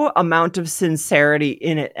no amount of sincerity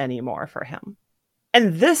in it anymore for him.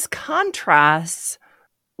 And this contrasts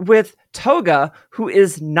with Toga, who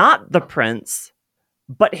is not the prince,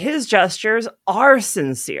 but his gestures are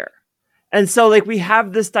sincere. And so, like, we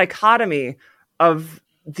have this dichotomy of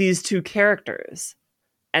these two characters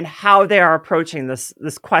and how they are approaching this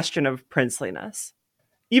question of princeliness.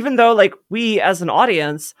 Even though, like, we as an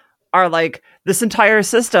audience are like, this entire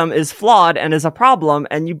system is flawed and is a problem,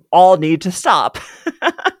 and you all need to stop.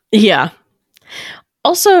 Yeah.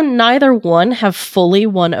 Also, neither one have fully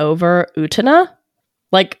won over Utena.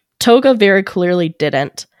 Like, Toga very clearly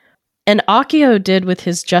didn't. And Akio did with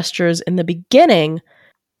his gestures in the beginning,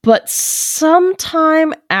 but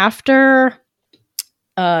sometime after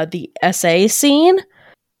the SA scene,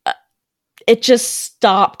 it just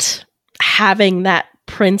stopped having that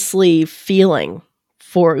princely feeling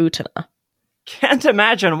for Utena. Can't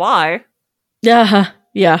imagine why. Yeah.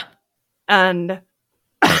 And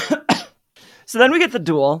so then we get the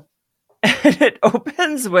duel, and it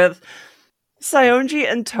opens with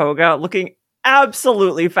Saionji and Toga looking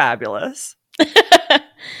absolutely fabulous.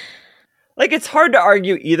 Like, it's hard to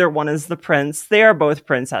argue either one is the prince. They are both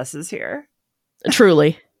princesses here.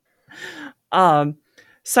 Truly.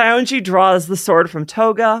 Saionji draws the sword from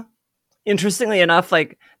Toga. Interestingly enough,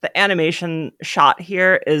 like, the animation shot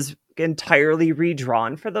here is entirely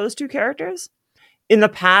redrawn for those two characters. In the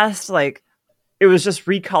past, like, it was just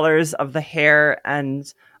recolors of the hair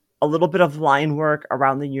and a little bit of line work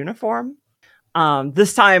around the uniform.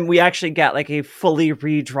 This time we actually get, like, a fully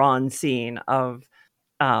redrawn scene of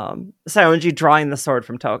Saionji drawing the sword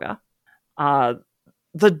from Toga.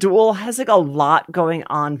 The duel has, like, a lot going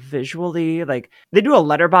on visually. Like, they do a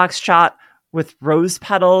letterbox shot with rose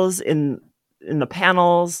petals in the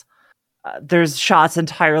panels. There's shots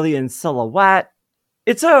entirely in silhouette.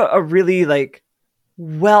 It's a really, like,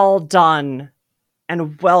 well done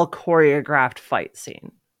and well choreographed fight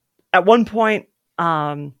scene. At one point,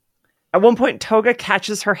 Toga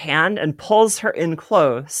catches her hand and pulls her in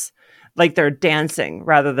close, like they're dancing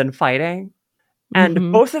rather than fighting.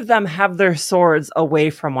 And both of them have their swords away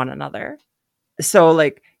from one another. So,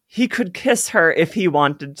 like, he could kiss her if he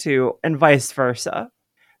wanted to, and vice versa.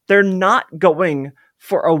 They're not going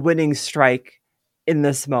for a winning strike in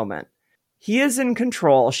this moment. He is in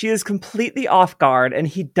control. She is completely off guard, and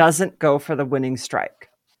he doesn't go for the winning strike.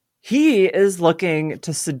 He is looking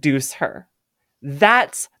to seduce her.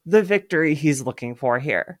 That's the victory he's looking for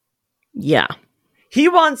here. Yeah. He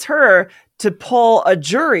wants her to pull a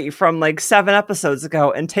jury from like 7 episodes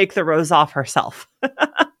ago and take the rose off herself.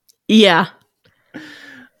 Yeah.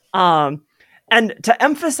 And to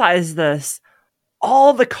emphasize this,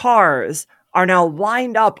 all the cars are now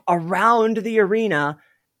lined up around the arena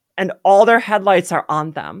and all their headlights are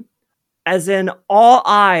on them. As in, all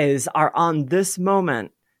eyes are on this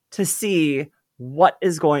moment to see what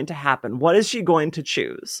is going to happen. What is she going to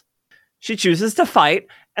choose? She chooses to fight,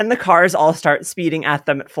 and the cars all start speeding at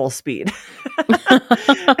them at full speed.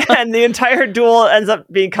 And the entire duel ends up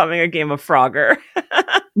becoming a game of Frogger.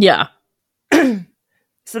 Yeah.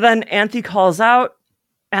 So then Anthe calls out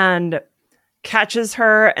and catches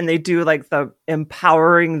her, and they do like the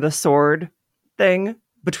empowering the sword thing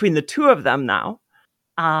between the two of them now.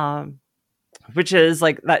 Which is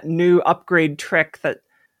like that new upgrade trick that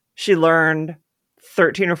she learned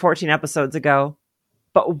 13 or 14 episodes ago.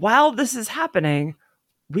 But while this is happening,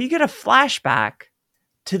 we get a flashback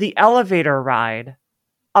to the elevator ride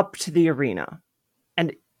up to the arena.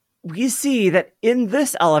 And we see that in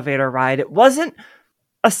this elevator ride, it wasn't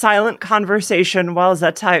a silent conversation while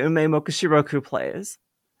Zettai Ume Mokushiroku plays.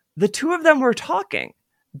 The two of them were talking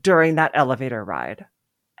during that elevator ride.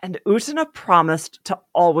 And Utena promised to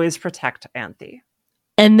always protect Anthe.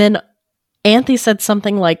 And then Anthe said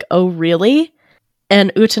something like, "Oh, really?"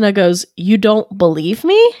 And Utena goes, "You don't believe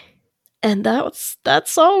me?" And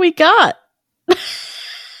that's all we got.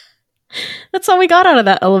 That's all we got out of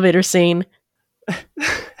that elevator scene.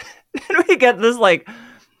 And we get this like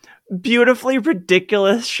beautifully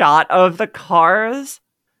ridiculous shot of the cars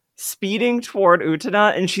speeding toward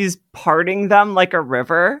Utena, and she's parting them like a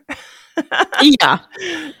river. Yeah.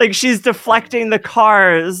 Like she's deflecting the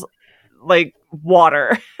cars like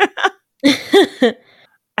water.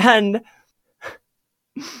 And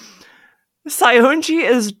Saionji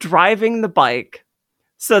is driving the bike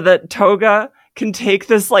so that Toga can take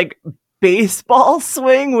this like baseball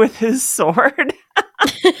swing with his sword.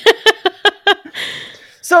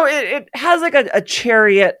 So it has like a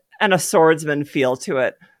chariot and a swordsman feel to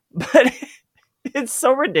it. But it's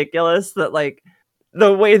so ridiculous that like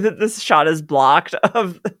the way that this shot is blocked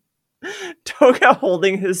of Toga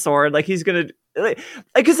holding his sword, like he's gonna, like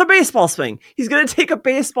it's a baseball swing. He's gonna take a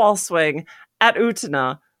baseball swing at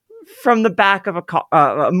Utena from the back of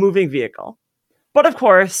a moving vehicle. But of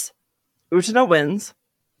course, Utena wins.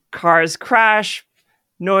 Cars crash,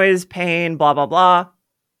 noise, pain, blah, blah, blah.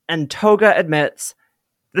 And Toga admits,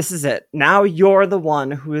 this is it. Now you're the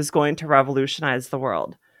one who is going to revolutionize the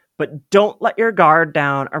world. But don't let your guard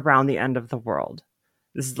down around the end of the world.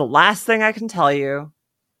 This is the last thing I can tell you.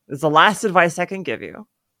 This is the last advice I can give you.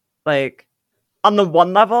 Like, on the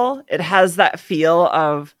one level, it has that feel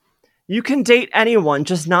of, you can date anyone,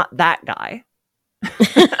 just not that guy.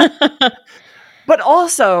 But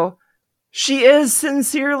also, she is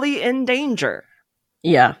sincerely in danger.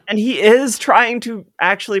 Yeah. And he is trying to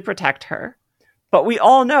actually protect her. But we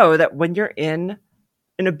all know that when you're in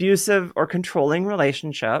an abusive or controlling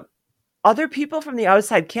relationship, other people from the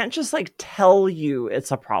outside can't just like tell you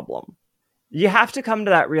it's a problem. You have to come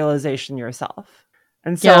to that realization yourself.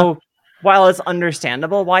 And so while it's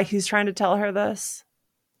understandable why he's trying to tell her this,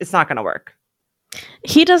 it's not going to work.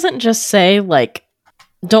 He doesn't just say like,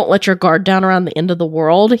 don't let your guard down around the end of the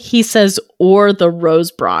world. He says, or the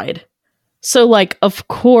Rose Bride. So like, of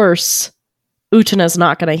course, Utena's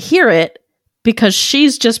not going to hear it because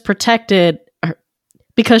she's just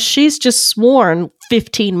sworn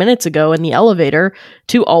 15 minutes ago in the elevator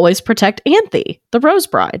to always protect Anthe, the Rose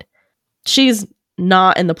Bride. She's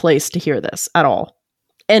not in the place to hear this at all.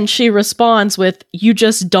 And she responds with, "You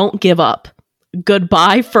just don't give up.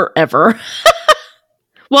 Goodbye forever."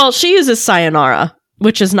 Well, she uses sayonara,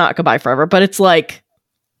 which is not goodbye forever, but it's like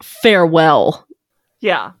farewell.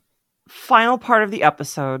 Yeah. Final part of the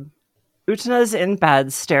episode. Utena's in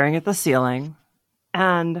bed staring at the ceiling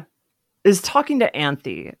and is talking to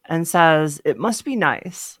Anthe and says, it must be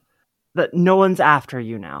nice that no one's after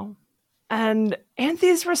you now. And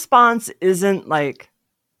Anthe's response isn't like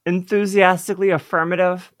enthusiastically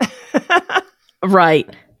affirmative. Right.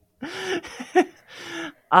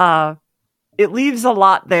 It leaves a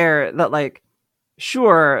lot there that like,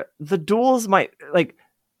 sure, the duels might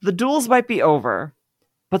be over,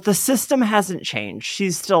 but the system hasn't changed.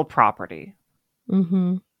 She's still property.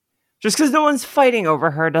 Mm-hmm. Just because no one's fighting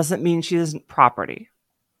over her doesn't mean she isn't property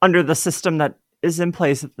under the system that is in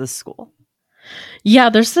place at this school. Yeah,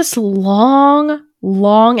 there's this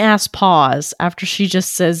long ass pause after she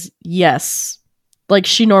just says yes, like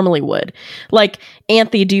she normally would. Like,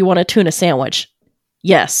 Anthe, do you want a tuna sandwich?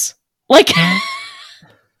 Yes. Like,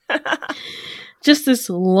 just this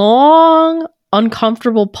long,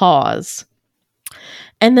 uncomfortable pause.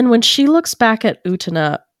 And then when she looks back at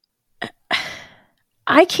Utena,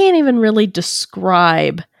 I can't even really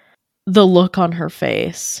describe the look on her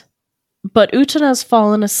face. But Utena's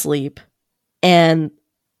fallen asleep and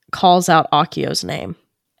calls out Akio's name.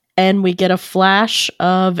 And we get a flash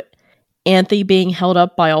of Anthe being held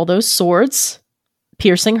up by all those swords,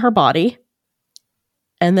 piercing her body.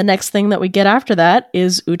 And the next thing that we get after that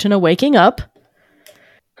is Utena waking up,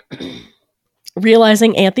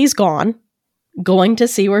 realizing Anthe's gone, going to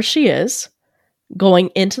see where she is, going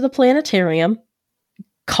into the planetarium,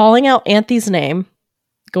 calling out Anthe's name,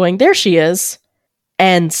 going, there she is,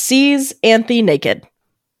 and sees Anthe naked.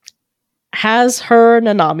 Has her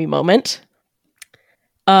Nanami moment.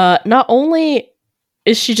 Not only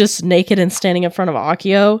is she just naked and standing in front of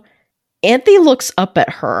Akio, Anthe looks up at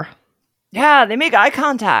her. Yeah, they make eye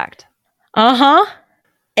contact. Uh-huh.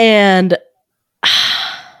 And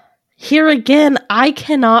here again, I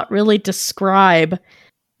cannot really describe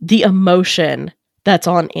the emotion that's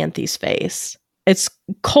on Anthe's face. It's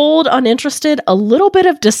cold, uninterested, a little bit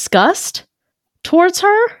of disgust towards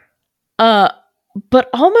her, but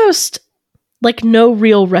almost like no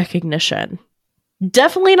real recognition.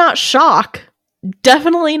 Definitely not shock.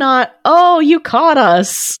 Definitely not, oh, you caught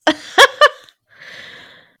us.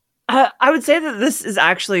 I would say that this is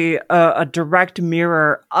actually a direct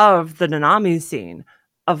mirror of the Nanami scene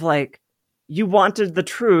of like, you wanted the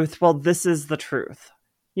truth. Well, this is the truth.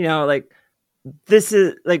 You know, like this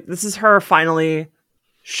is her finally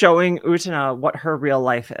showing Utena what her real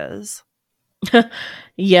life is.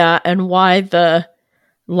 Yeah, and why the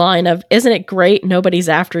line of, isn't it great nobody's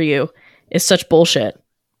after you, is such bullshit.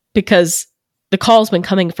 Because the call's been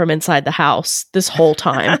coming from inside the house this whole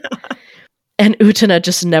time. And Utena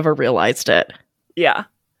just never realized it. Yeah.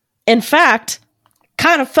 In fact,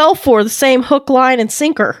 kind of fell for the same hook, line, and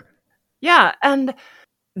sinker. Yeah, and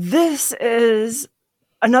this is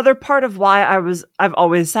another part of why I've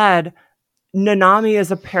always said Nanami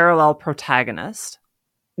is a parallel protagonist.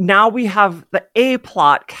 Now we have the A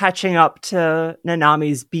plot catching up to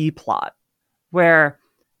Nanami's B plot, where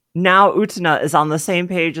now Utena is on the same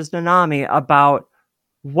page as Nanami about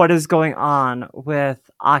what is going on with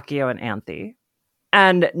Akio and Anthe.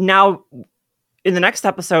 And now, in the next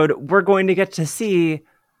episode, we're going to get to see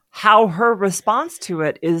how her response to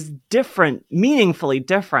it is different, meaningfully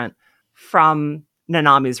different from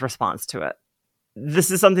Nanami's response to it.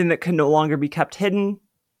 This is something that can no longer be kept hidden.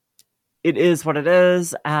 It is what it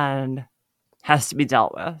is and has to be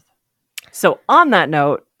dealt with. So on that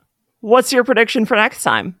note, what's your prediction for next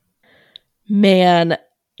time? Man,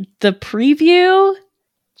 the preview?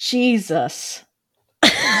 Jesus.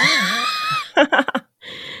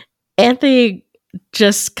 Anthe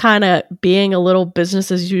just kind of being a little business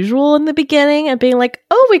as usual in the beginning and being like,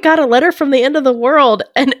 oh, we got a letter from the end of the world.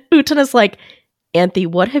 And Utena's like, Anthe,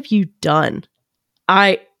 what have you done?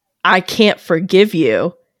 I can't forgive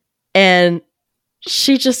you. And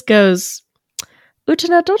she just goes,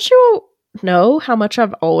 Utena, don't you know how much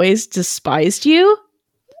I've always despised you?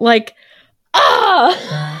 Like,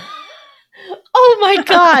 ah! Oh my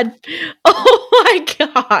God. Oh my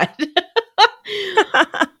God.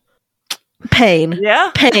 Pain. Yeah.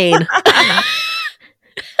 Pain.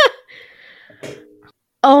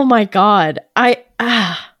 Oh my God.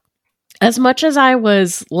 As much as I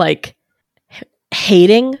was like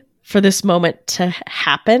hating for this moment to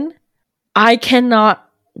happen, I cannot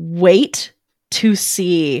wait to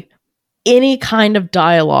see any kind of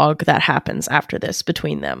dialogue that happens after this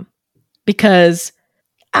between them. Because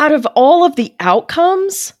out of all of the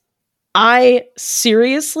outcomes, I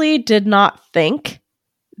seriously did not think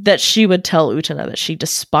that she would tell Utena that she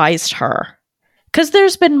despised her. Because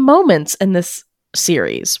there's been moments in this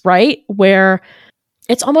series, right? Where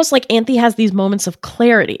it's almost like Anthe has these moments of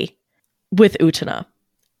clarity with Utena.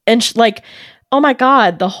 And like, oh my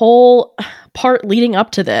God, the whole part leading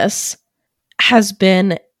up to this has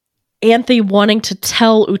been Anthe wanting to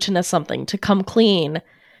tell Utena something, to come clean,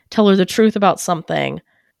 tell her the truth about something.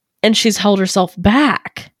 And she's held herself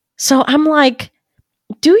back. So I'm like,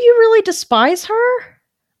 do you really despise her?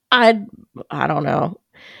 I don't know.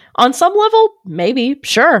 On some level, maybe,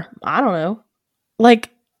 sure. I don't know.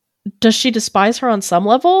 Like, does she despise her on some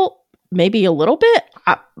level? Maybe a little bit?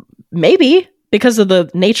 Maybe, because of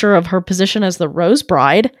the nature of her position as the Rose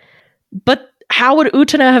Bride. But how would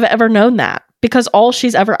Utena have ever known that? Because all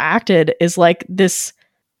she's ever acted is like this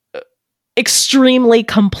extremely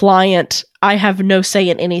compliant, I have no say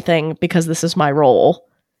in anything because this is my role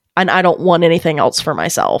and I don't want anything else for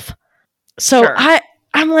myself. So sure.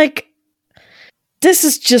 I'm like, This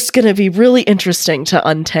is just going to be really interesting to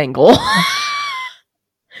untangle.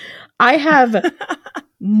 I have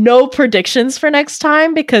no predictions for next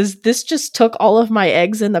time because this just took all of my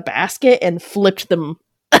eggs in the basket and flipped them.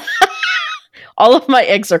 All of my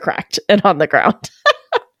eggs are cracked and on the ground.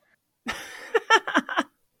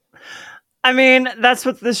 I mean, that's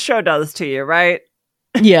what this show does to you, right?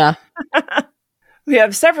 Yeah. We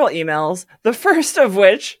have several emails, the first of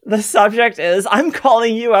which, the subject is, I'm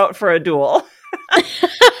calling you out for a duel.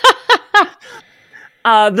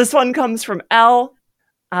 This one comes from Elle.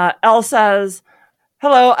 Elle says,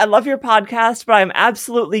 hello, I love your podcast, but I'm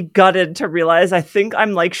absolutely gutted to realize I think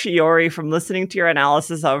I'm like Shiori from listening to your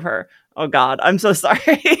analysis of her. Oh God, I'm so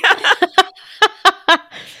sorry.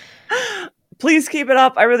 Please keep it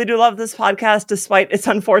up. I really do love this podcast, despite its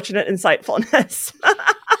unfortunate insightfulness.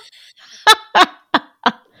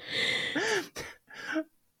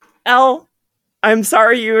 Elle, I'm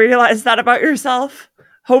sorry you realized that about yourself.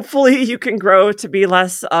 Hopefully you can grow to be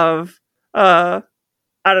less of, I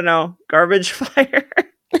don't know, garbage fire.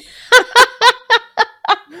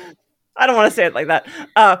 I don't want to say it like that.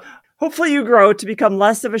 Hopefully you grow to become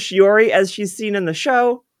less of a Shiori as she's seen in the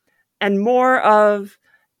show and more of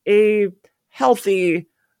a healthy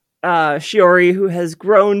Shiori who has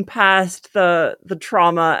grown past the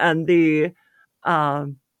trauma and the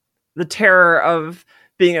terror of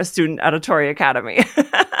being a student at a Torii Academy.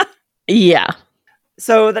 Yeah.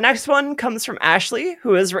 So the next one comes from Ashley,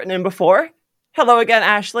 who has written in before. Hello again,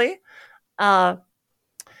 Ashley.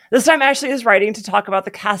 This time Ashley is writing to talk about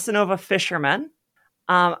the Casanova Fishermen.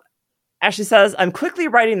 Ashley says, I'm quickly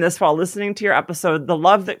writing this while listening to your episode, The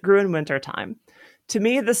Love That Grew in Wintertime. To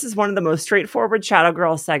me, this is one of the most straightforward Shadow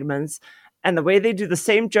Girl segments, and the way they do the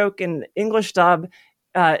same joke in English dub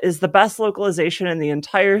is the best localization in the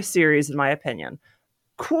entire series, in my opinion.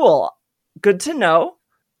 Cool. Good to know.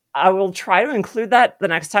 I will try to include that the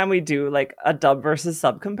next time we do like a dub versus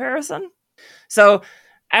sub comparison. So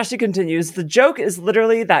Ashley continues, the joke is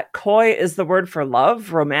literally that koi is the word for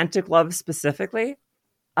love, romantic love specifically.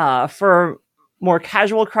 For more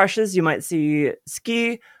casual crushes, you might see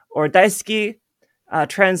ski or daisuki,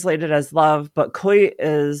 translated as love, but koi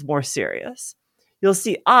is more serious. You'll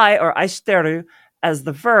see ai or aishiteru as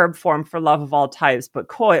the verb form for love of all types, but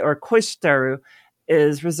koi or koishiteru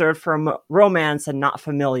is reserved for romance and not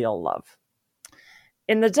familial love.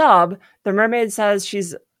 In the dub, the mermaid says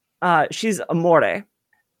she's amore.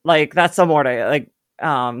 Like, that's amore. Like,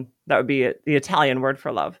 that would be the Italian word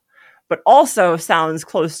for love. But also sounds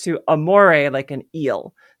close to amore, like an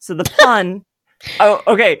eel. So the pun... Oh,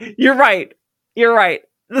 okay. You're right.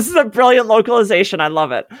 This is a brilliant localization. I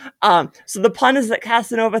love it. So the pun is that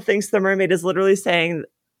Casanova thinks the mermaid is literally saying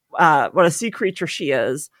what a sea creature she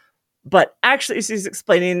is. But actually, she's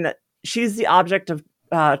explaining that she's the object of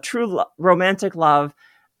true romantic love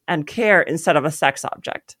and care instead of a sex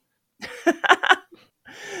object.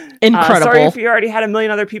 Incredible. Sorry if you already had a million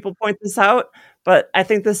other people point this out, but I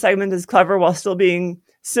think this segment is clever while still being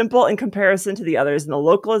simple in comparison to the others, and the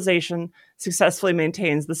localization successfully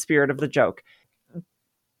maintains the spirit of the joke.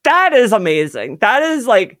 That is amazing. That is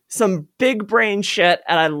like some big brain shit,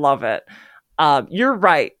 and I love it. You're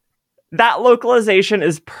right. That localization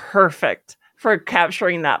is perfect for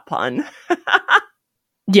capturing that pun.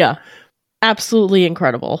 Yeah, absolutely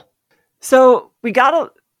incredible. So we got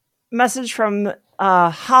a message from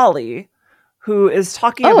Holly, who is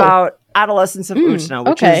talking about Adolescence of Utena,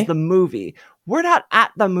 which is the movie. We're not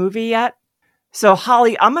at the movie yet. So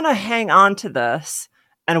Holly, I'm going to hang on to this,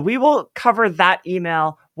 and we will cover that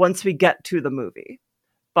email once we get to the movie.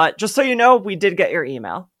 But just so you know, we did get your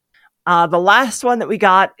email. The last one that we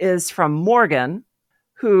got is from Morgan,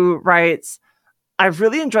 who writes, I've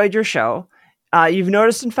really enjoyed your show. You've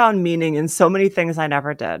noticed and found meaning in so many things I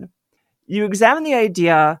never did. You examine the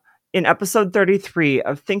idea in episode 33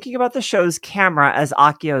 of thinking about the show's camera as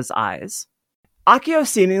Akio's eyes. Akio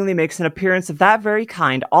seemingly makes an appearance of that very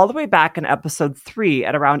kind all the way back in episode 3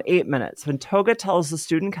 at around 8 minutes when Toga tells the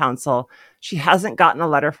student council she hasn't gotten a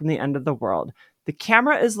letter from the end of the world. The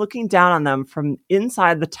camera is looking down on them from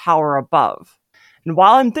inside the tower above. And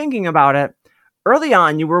while I'm thinking about it, early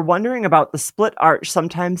on you were wondering about the split arch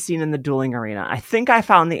sometimes seen in the dueling arena. I think I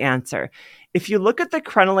found the answer. If you look at the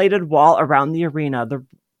crenellated wall around the arena, the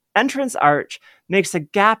entrance arch makes a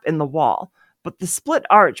gap in the wall, but the split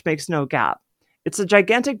arch makes no gap. It's a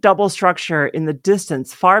gigantic double structure in the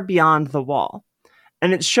distance far beyond the wall.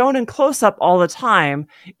 And it's shown in close-up all the time.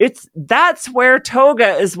 That's where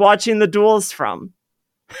Toga is watching the duels from.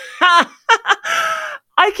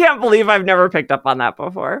 I can't believe I've never picked up on that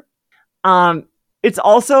before. It's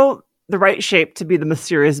also the right shape to be the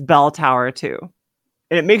mysterious bell tower, too.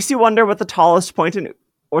 And it makes you wonder what the tallest point in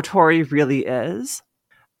Otori really is.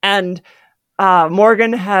 And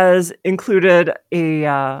Morgan has included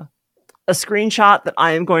a screenshot that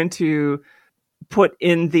I am going to put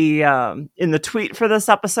in the tweet for this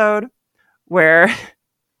episode, where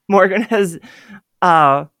Morgan has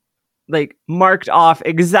marked off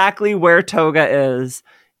exactly where Toga is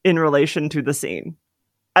in relation to the scene.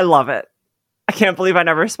 I love it. I can't believe I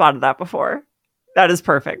never spotted that before. That is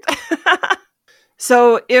perfect.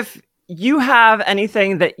 So if you have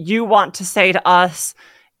anything that you want to say to us,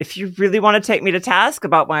 if you really want to take me to task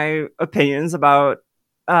about my opinions about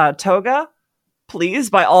Toga,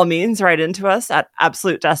 please, by all means, write into us at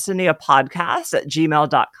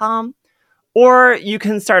absolutedestiny.podcast@gmail.com. Or you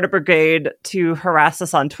can start a brigade to harass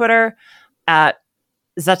us on Twitter at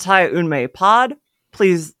Zetai Unmei Pod.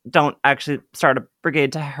 Please don't actually start a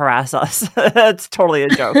brigade to harass us. It's totally a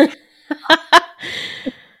joke.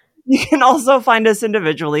 You can also find us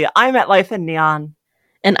individually. I'm at Life in Neon.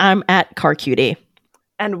 And I'm at Car Cutie.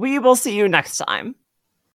 And we will see you next time.